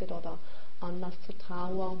bereitet oder Anlass zur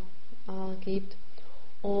Trauer gibt.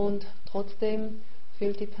 Und trotzdem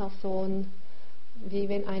fühlt die Person, wie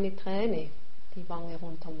wenn eine Träne die Wange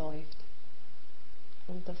runterläuft.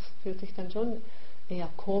 Und das fühlt sich dann schon eher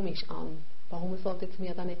komisch an. Warum sollte jetzt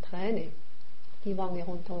mir da eine Träne die Wange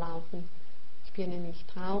runterlaufen? Ich bin nämlich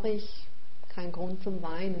traurig, kein Grund zum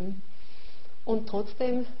Weinen. Und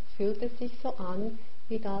trotzdem fühlt es sich so an,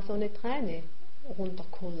 wie da so eine Träne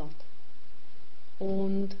runterkullert.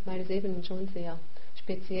 Und weil es eben schon sehr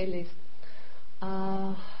speziell ist,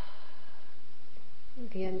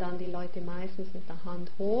 gehen dann die Leute meistens mit der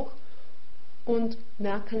Hand hoch und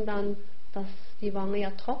merken dann, dass die Wange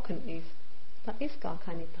ja trocken ist. Da ist gar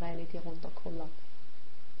keine Träne, die runterkullert.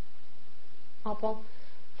 Aber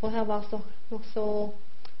vorher war es doch noch so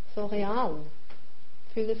real.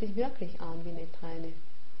 Fühlte sich wirklich an wie eine Träne.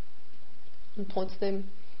 Und trotzdem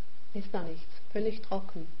ist da nichts. Völlig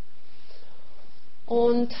trocken.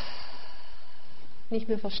 Und nicht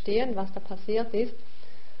mehr verstehen, was da passiert ist,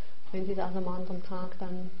 wenn Sie das am anderen Tag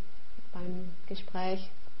dann beim Gespräch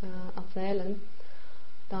erzählen,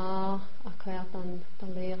 da erklärt dann der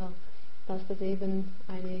Lehrer, dass das eben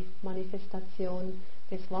eine Manifestation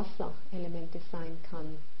des Wasserelementes sein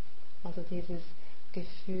kann. Also dieses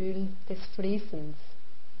Gefühl des Fließens,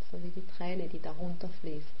 so wie die Träne, die da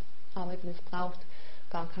runterfließt. Aber eben, es braucht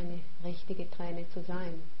gar keine richtige Träne zu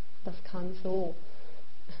sein. Das kann so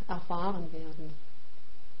erfahren werden.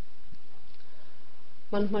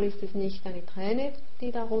 Manchmal ist es nicht eine Träne,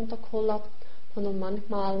 die da runterkullert, sondern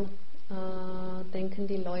manchmal denken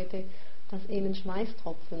die Leute, dass ihnen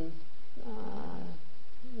Schweißtropfen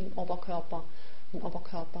im Oberkörper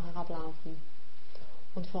herablaufen.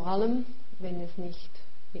 Und vor allem, wenn es nicht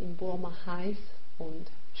wie in Burma heiß und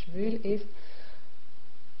schwül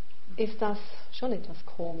ist das schon etwas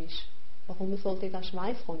komisch. Warum sollte da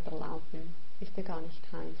Schweiß runterlaufen? Ist ja gar nicht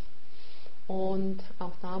heiß. Und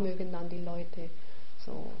auch da mögen dann die Leute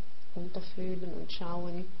so runterfühlen und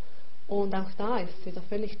schauen. Und auch da ist es wieder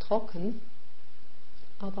völlig trocken.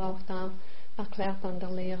 Aber auch da erklärt dann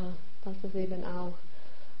der Lehrer, dass das eben auch,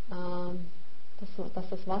 dass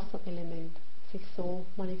das Wasserelement sich so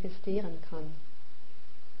manifestieren kann.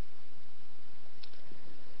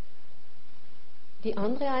 Die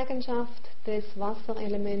andere Eigenschaft des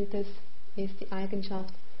Wasserelementes ist die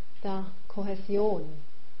Eigenschaft der Kohäsion,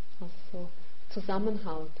 also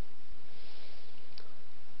Zusammenhalt.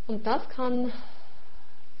 Und das kann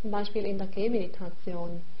zum Beispiel in der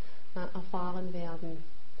Gehmeditation erfahren werden.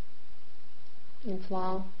 Und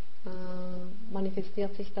zwar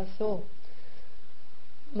manifestiert sich das so.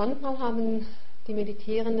 Manchmal haben die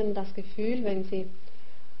Meditierenden das Gefühl, wenn sie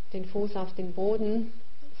den Fuß auf den Boden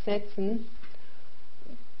setzen,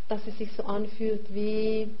 dass es sich so anfühlt,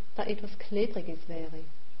 wie da etwas Klebriges wäre.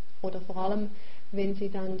 Oder vor allem, wenn sie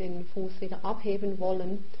dann den Fuß wieder abheben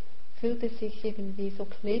wollen, fühlt es sich irgendwie so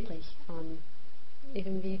klebrig an.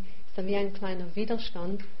 Irgendwie ist da wie ein kleiner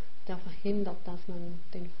Widerstand, der verhindert, dass man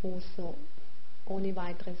den Fuß so ohne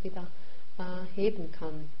weiteres wieder heben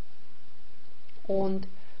kann. Und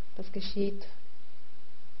das geschieht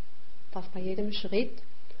fast bei jedem Schritt.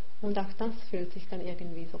 Und auch das fühlt sich dann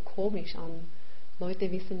irgendwie so komisch an.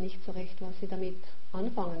 Leute wissen nicht so recht, was sie damit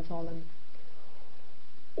anfangen sollen.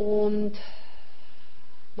 Und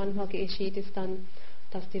manchmal geschieht es dann,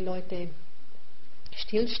 dass die Leute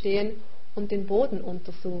stillstehen und den Boden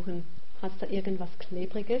untersuchen. Hat es da irgendwas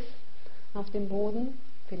Klebriges auf dem Boden?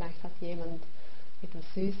 Vielleicht hat jemand etwas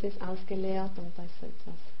Süßes ausgeleert und da ist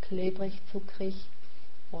etwas klebrig, zuckrig.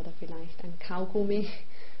 Oder vielleicht ein Kaugummi,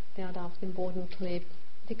 der da auf dem Boden klebt.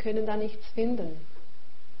 Die können da nichts finden.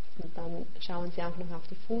 Und dann schauen sie auch noch auf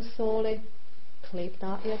die Fußsohle, klebt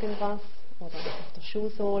da irgendwas oder auf der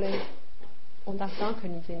Schuhsohle und auch da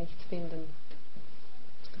können sie nichts finden.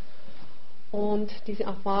 Und diese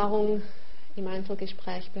Erfahrung im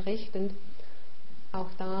Einzelgespräch berichtend, auch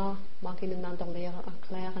da mag Ihnen dann der Lehrer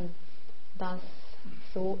erklären, dass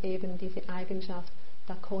so eben diese Eigenschaft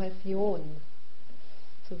der Kohäsion,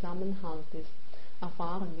 Zusammenhaltes,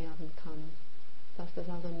 erfahren werden kann. Dass das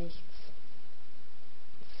also nichts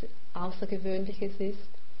Außergewöhnliches ist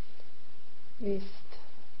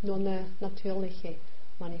nur eine natürliche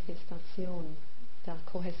Manifestation der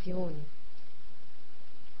Kohäsion.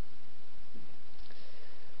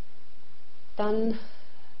 Dann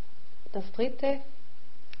das dritte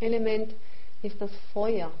Element ist das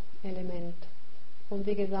Feuerelement. Und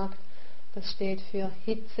wie gesagt, das steht für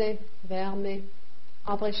Hitze, Wärme,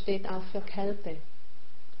 aber es steht auch für Kälte.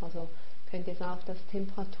 Also könnt ihr es auch das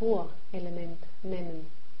Temperaturelement nennen.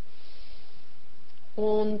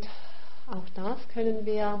 Und auch das können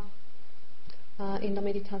wir in der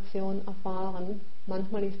Meditation erfahren.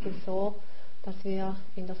 Manchmal ist es so, dass wir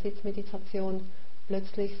in der Sitzmeditation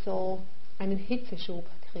plötzlich so einen Hitzeschub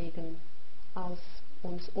kriegen. Aus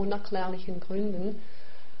uns unerklärlichen Gründen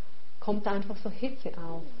kommt einfach so Hitze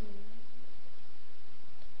auf.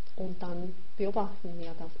 Und dann beobachten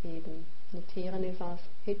wir das eben. Notieren es als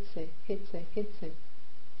Hitze, Hitze, Hitze.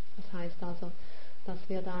 Das heißt also, dass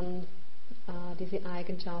wir dann diese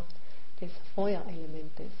Eigenschaft des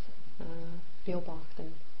Feuerelementes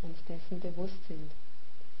beobachten, uns dessen bewusst sind.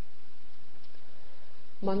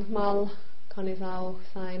 Manchmal kann es auch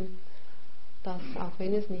sein, dass auch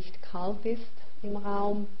wenn es nicht kalt ist im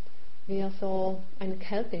Raum, wir so einen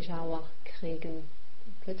Kälteschauer kriegen,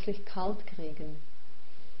 plötzlich kalt kriegen.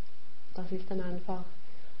 Das ist dann einfach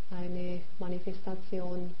eine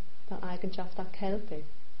Manifestation der Eigenschaft der Kälte,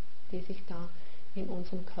 die sich da in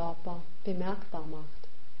unserem Körper bemerkbar macht.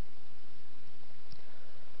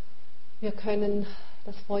 Wir können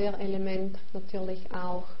das Feuerelement natürlich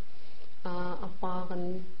auch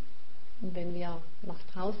erfahren, wenn wir nach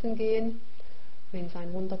draußen gehen, wenn es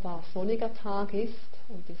ein wunderbar sonniger Tag ist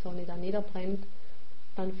und die Sonne da niederbrennt,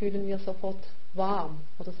 dann fühlen wir sofort warm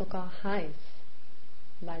oder sogar heiß,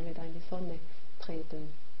 weil wir da in die Sonne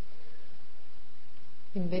treten.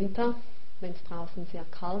 Im Winter, wenn es draußen sehr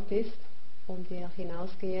kalt ist und wir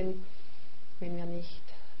hinausgehen, wenn wir nicht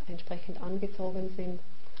entsprechend angezogen sind,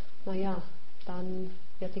 naja, dann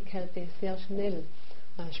wird die Kälte sehr schnell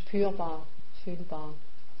spürbar, fühlbar.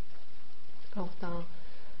 Auch da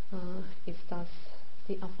ist das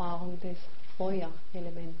die Erfahrung des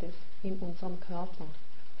Feuerelementes in unserem Körper.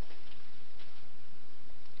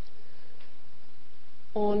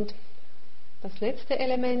 Und das letzte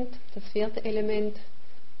Element, das vierte Element,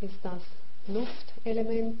 ist das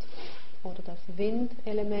Luftelement oder das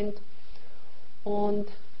Windelement. Und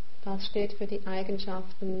das steht für die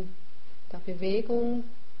Eigenschaften der Bewegung,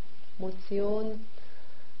 Motion,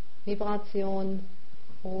 Vibration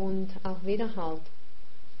und auch Widerhalt.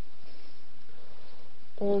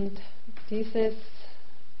 Und dieses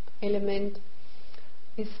Element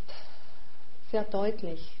ist sehr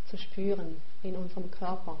deutlich zu spüren in unserem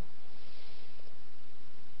Körper.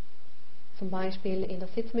 Zum Beispiel in der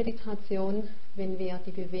Sitzmeditation, wenn wir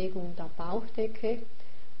die Bewegung der Bauchdecke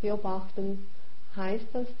beobachten, heißt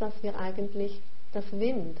das, dass wir eigentlich das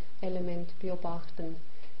Windelement beobachten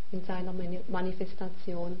in seiner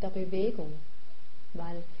Manifestation der Bewegung.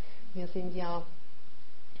 Weil wir sind ja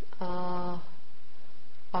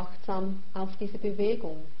achtsam auf diese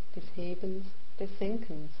Bewegung des Hebens, des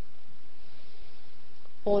Senkens.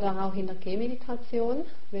 Oder auch in der Gehmeditation,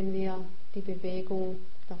 wenn wir die Bewegung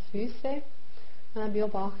der Füße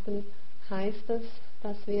beobachten, heißt es,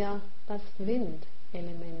 dass wir das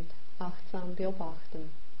Windelement achtsam beobachten.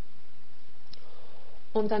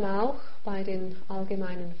 Und dann auch bei den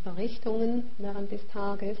allgemeinen Verrichtungen während des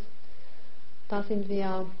Tages, da sind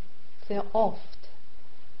wir sehr oft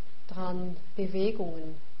dran,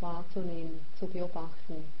 Bewegungen wahrzunehmen, zu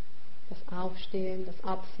beobachten. Das Aufstehen, das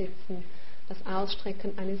Absitzen, das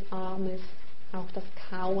Ausstrecken eines Armes, auch das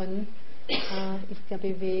Kauen ist ja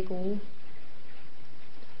Bewegung.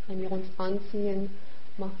 Wenn wir uns anziehen,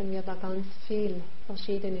 machen wir da ganz viel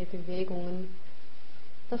verschiedene Bewegungen.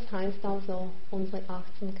 Das heißt also, unsere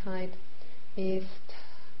Achtsamkeit ist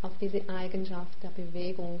auf diese Eigenschaft der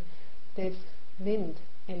Bewegung des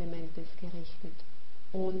Windelementes gerichtet.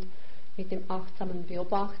 Und mit dem achtsamen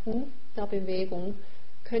Beobachten der Bewegung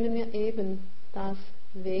können wir eben das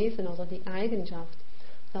Wesen oder die Eigenschaft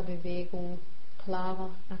der Bewegung klarer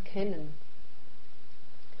erkennen.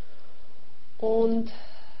 Und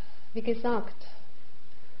wie gesagt,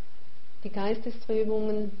 die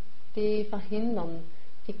Geisteströmungen, die verhindern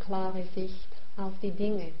die klare Sicht auf die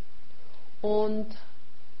Dinge. Und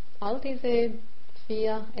all diese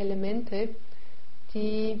 4 Elemente,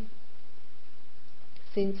 die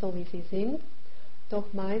sind so, wie sie sind,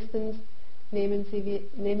 doch meistens nehmen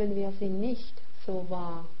wir sie nicht so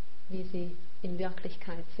wahr, wie sie in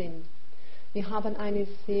Wirklichkeit sind. Wir haben eine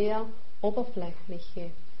sehr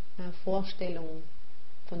oberflächliche Vorstellung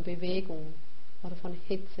von Bewegung oder von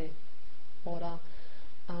Hitze oder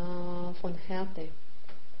von Härte.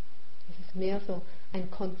 Es ist mehr so ein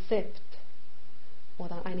Konzept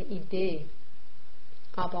oder eine Idee.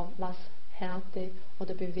 Aber was Härte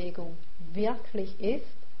oder Bewegung wirklich ist,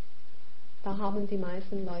 da haben die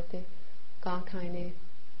meisten Leute gar keine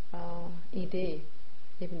Idee,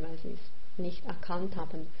 eben weil sie es nicht erkannt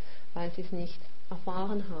haben, weil sie es nicht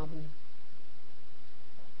erfahren haben.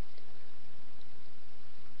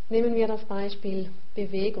 Nehmen wir das Beispiel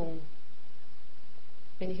Bewegung.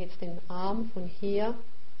 Wenn ich jetzt den Arm von hier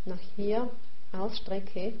nach hier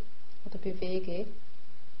ausstrecke oder bewege,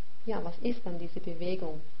 ja, was ist dann diese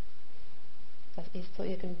Bewegung? Das ist so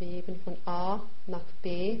irgendwie eben von A nach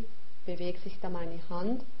B, bewegt sich da meine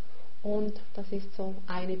Hand und das ist so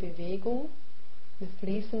eine Bewegung, eine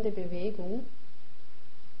fließende Bewegung.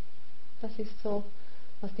 Das ist so,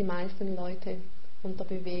 was die meisten Leute unter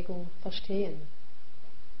Bewegung verstehen.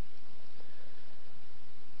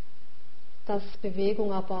 Dass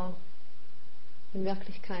Bewegung aber in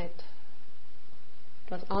Wirklichkeit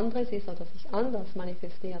etwas anderes ist oder sich anders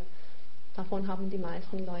manifestiert, davon haben die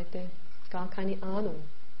meisten Leute gar keine Ahnung.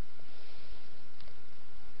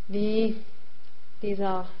 Wie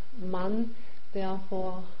dieser Mann, der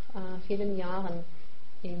vor vielen Jahren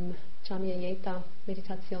im Chamyayeta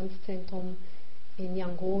Meditationszentrum in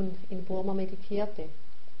Yangon in Burma meditierte.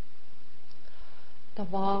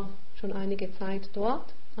 Da war schon einige Zeit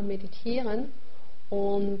dort am Meditieren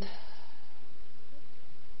und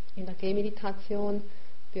in der Gehmeditation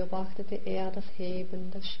beobachtete er das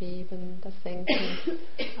Heben, das Schieben, das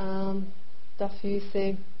Senken der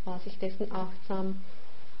Füße, war sich dessen achtsam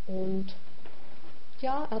und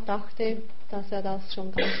ja, er dachte, dass er das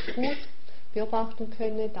schon ganz gut beobachten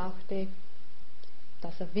könne, dachte,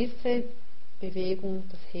 dass er wisse, Bewegung,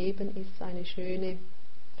 das Heben ist eine schöne,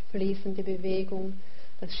 fließende Bewegung,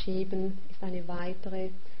 das Schieben ist eine weitere,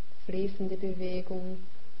 fließende Bewegung,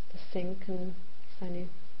 das Senken ist eine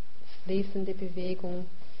fließende Bewegung.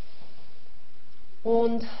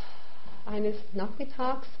 Und eines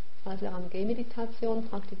Nachmittags, als er an Gehmeditation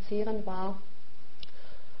praktizieren war,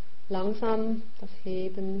 langsam das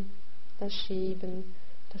Heben, das Schieben,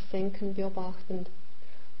 das Senken beobachtend,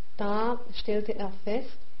 da stellte er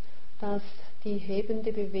fest, dass die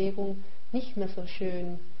hebende Bewegung nicht mehr so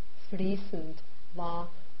schön fließend war,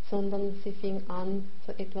 sondern sie fing an,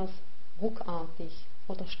 so etwas ruckartig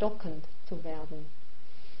oder stockend zu werden.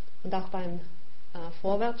 Und auch beim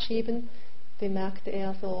Vorwärtsschieben bemerkte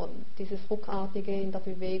er so dieses Ruckartige in der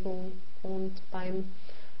Bewegung und beim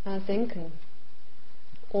Senken.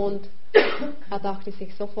 Und er dachte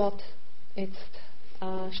sich sofort, jetzt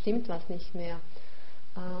stimmt was nicht mehr.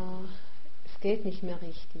 Es geht nicht mehr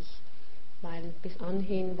richtig, weil bis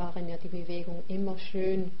anhin waren ja die Bewegungen immer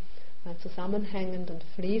schön zusammenhängend und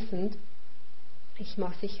fließend. Ich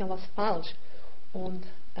mache sicher was falsch. Und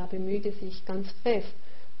er bemühte sich ganz fest,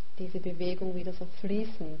 diese Bewegung wieder so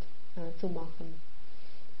fließend zu machen.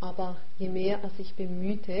 Aber je mehr er sich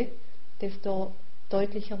bemühte, desto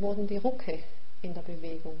deutlicher wurden die Rucke in der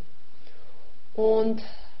Bewegung. Und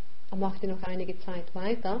er machte noch einige Zeit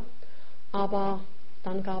weiter, aber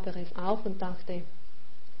dann gab er es auf und dachte,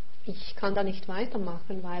 ich kann da nicht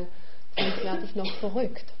weitermachen, weil sonst werde ich noch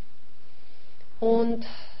verrückt. Und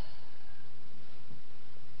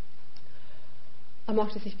er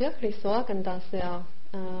machte sich wirklich Sorgen, dass er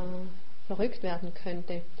verrückt werden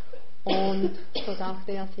könnte. Und so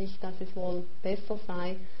dachte er sich, dass es wohl besser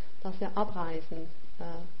sei, dass er abreisen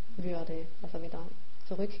würde, dass er wieder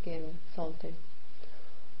zurückgehen sollte.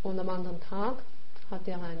 Und am anderen Tag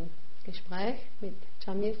hatte er ein Gespräch mit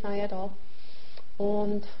Jamye Sayadaw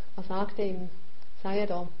und er sagte ihm,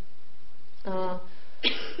 Sayadaw,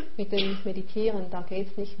 mit dem Meditieren, da geht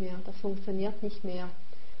es nicht mehr, das funktioniert nicht mehr.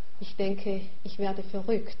 Ich denke, ich werde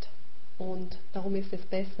verrückt und darum ist es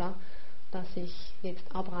besser, dass ich jetzt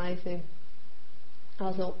abreise.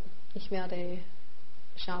 Also ich werde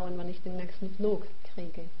schauen, wann ich den nächsten Flug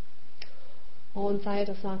kriege. Und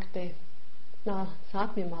Sayadaw sagte, na,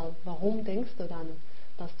 sag mir mal, warum denkst du dann,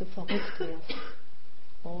 dass du verrückt wirst?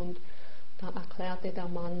 Und da erklärte der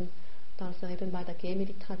Mann, dass er eben bei der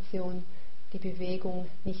Gehmeditation die Bewegung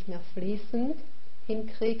nicht mehr fließend,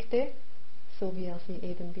 hinkriegte, so wie er sie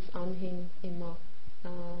eben bis anhin immer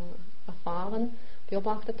erfahren,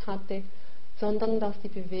 beobachtet hatte, sondern dass die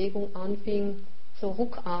Bewegung anfing, so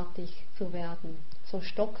ruckartig zu werden, so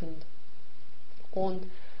stockend. Und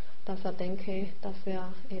dass er denke, dass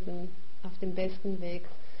er eben auf dem besten Weg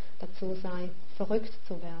dazu sei, verrückt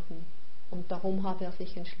zu werden. Und darum habe er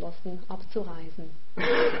sich entschlossen, abzureisen.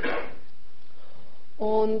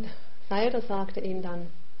 Und Sayadaw sagte ihm dann,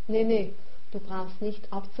 nee, du brauchst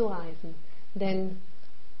nicht abzureisen, denn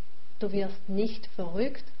du wirst nicht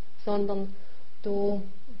verrückt, sondern du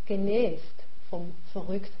genähst vom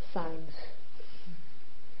Verrücktsein.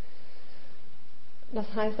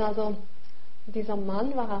 Das heißt also, dieser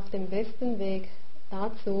Mann war auf dem besten Weg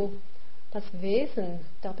dazu, das Wesen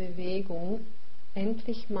der Bewegung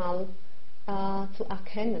endlich mal zu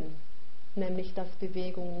erkennen, nämlich dass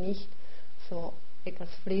Bewegung nicht so etwas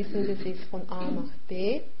Fließendes ist von A nach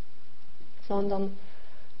B, sondern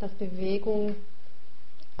dass Bewegung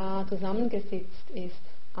zusammengesetzt ist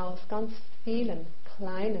aus ganz vielen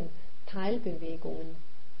kleinen Teilbewegungen,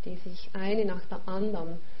 die sich eine nach der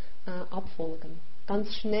anderen abfolgen,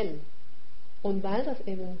 ganz schnell. Und weil das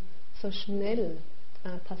eben so schnell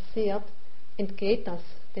passiert, entgeht das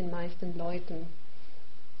den meisten Leuten.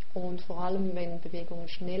 Und vor allem, wenn Bewegungen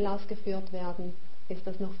schnell ausgeführt werden, ist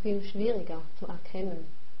das noch viel schwieriger zu erkennen.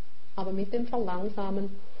 Aber mit dem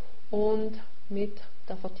Verlangsamen und mit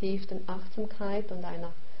der vertieften Achtsamkeit und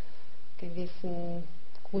einer gewissen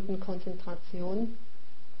guten Konzentration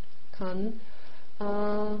können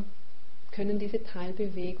diese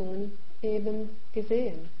Teilbewegungen eben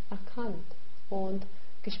gesehen, erkannt und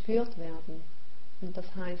gespürt werden. Und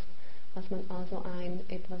das heißt, dass man also ein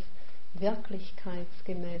etwas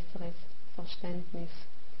wirklichkeitsgemäßeres Verständnis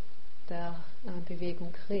der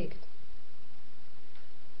Bewegung kriegt.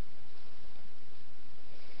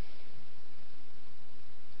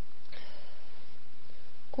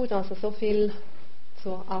 Gut, also so viel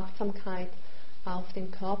zur Achtsamkeit auf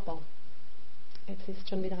den Körper. Jetzt ist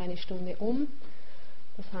schon wieder eine Stunde um.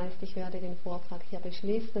 Das heißt, ich werde den Vortrag hier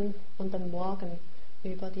beschließen und dann morgen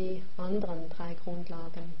über die anderen 3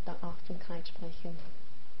 Grundlagen der Achtsamkeit sprechen.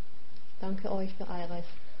 Ich danke euch für eures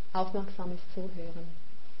aufmerksames Zuhören.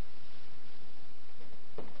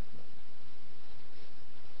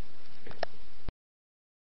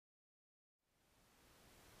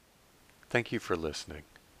 Thank you for listening.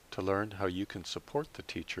 To learn how you can support the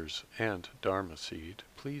teachers and Dharma Seed,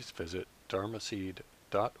 please visit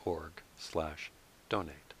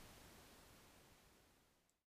dharmaseed.org/donate.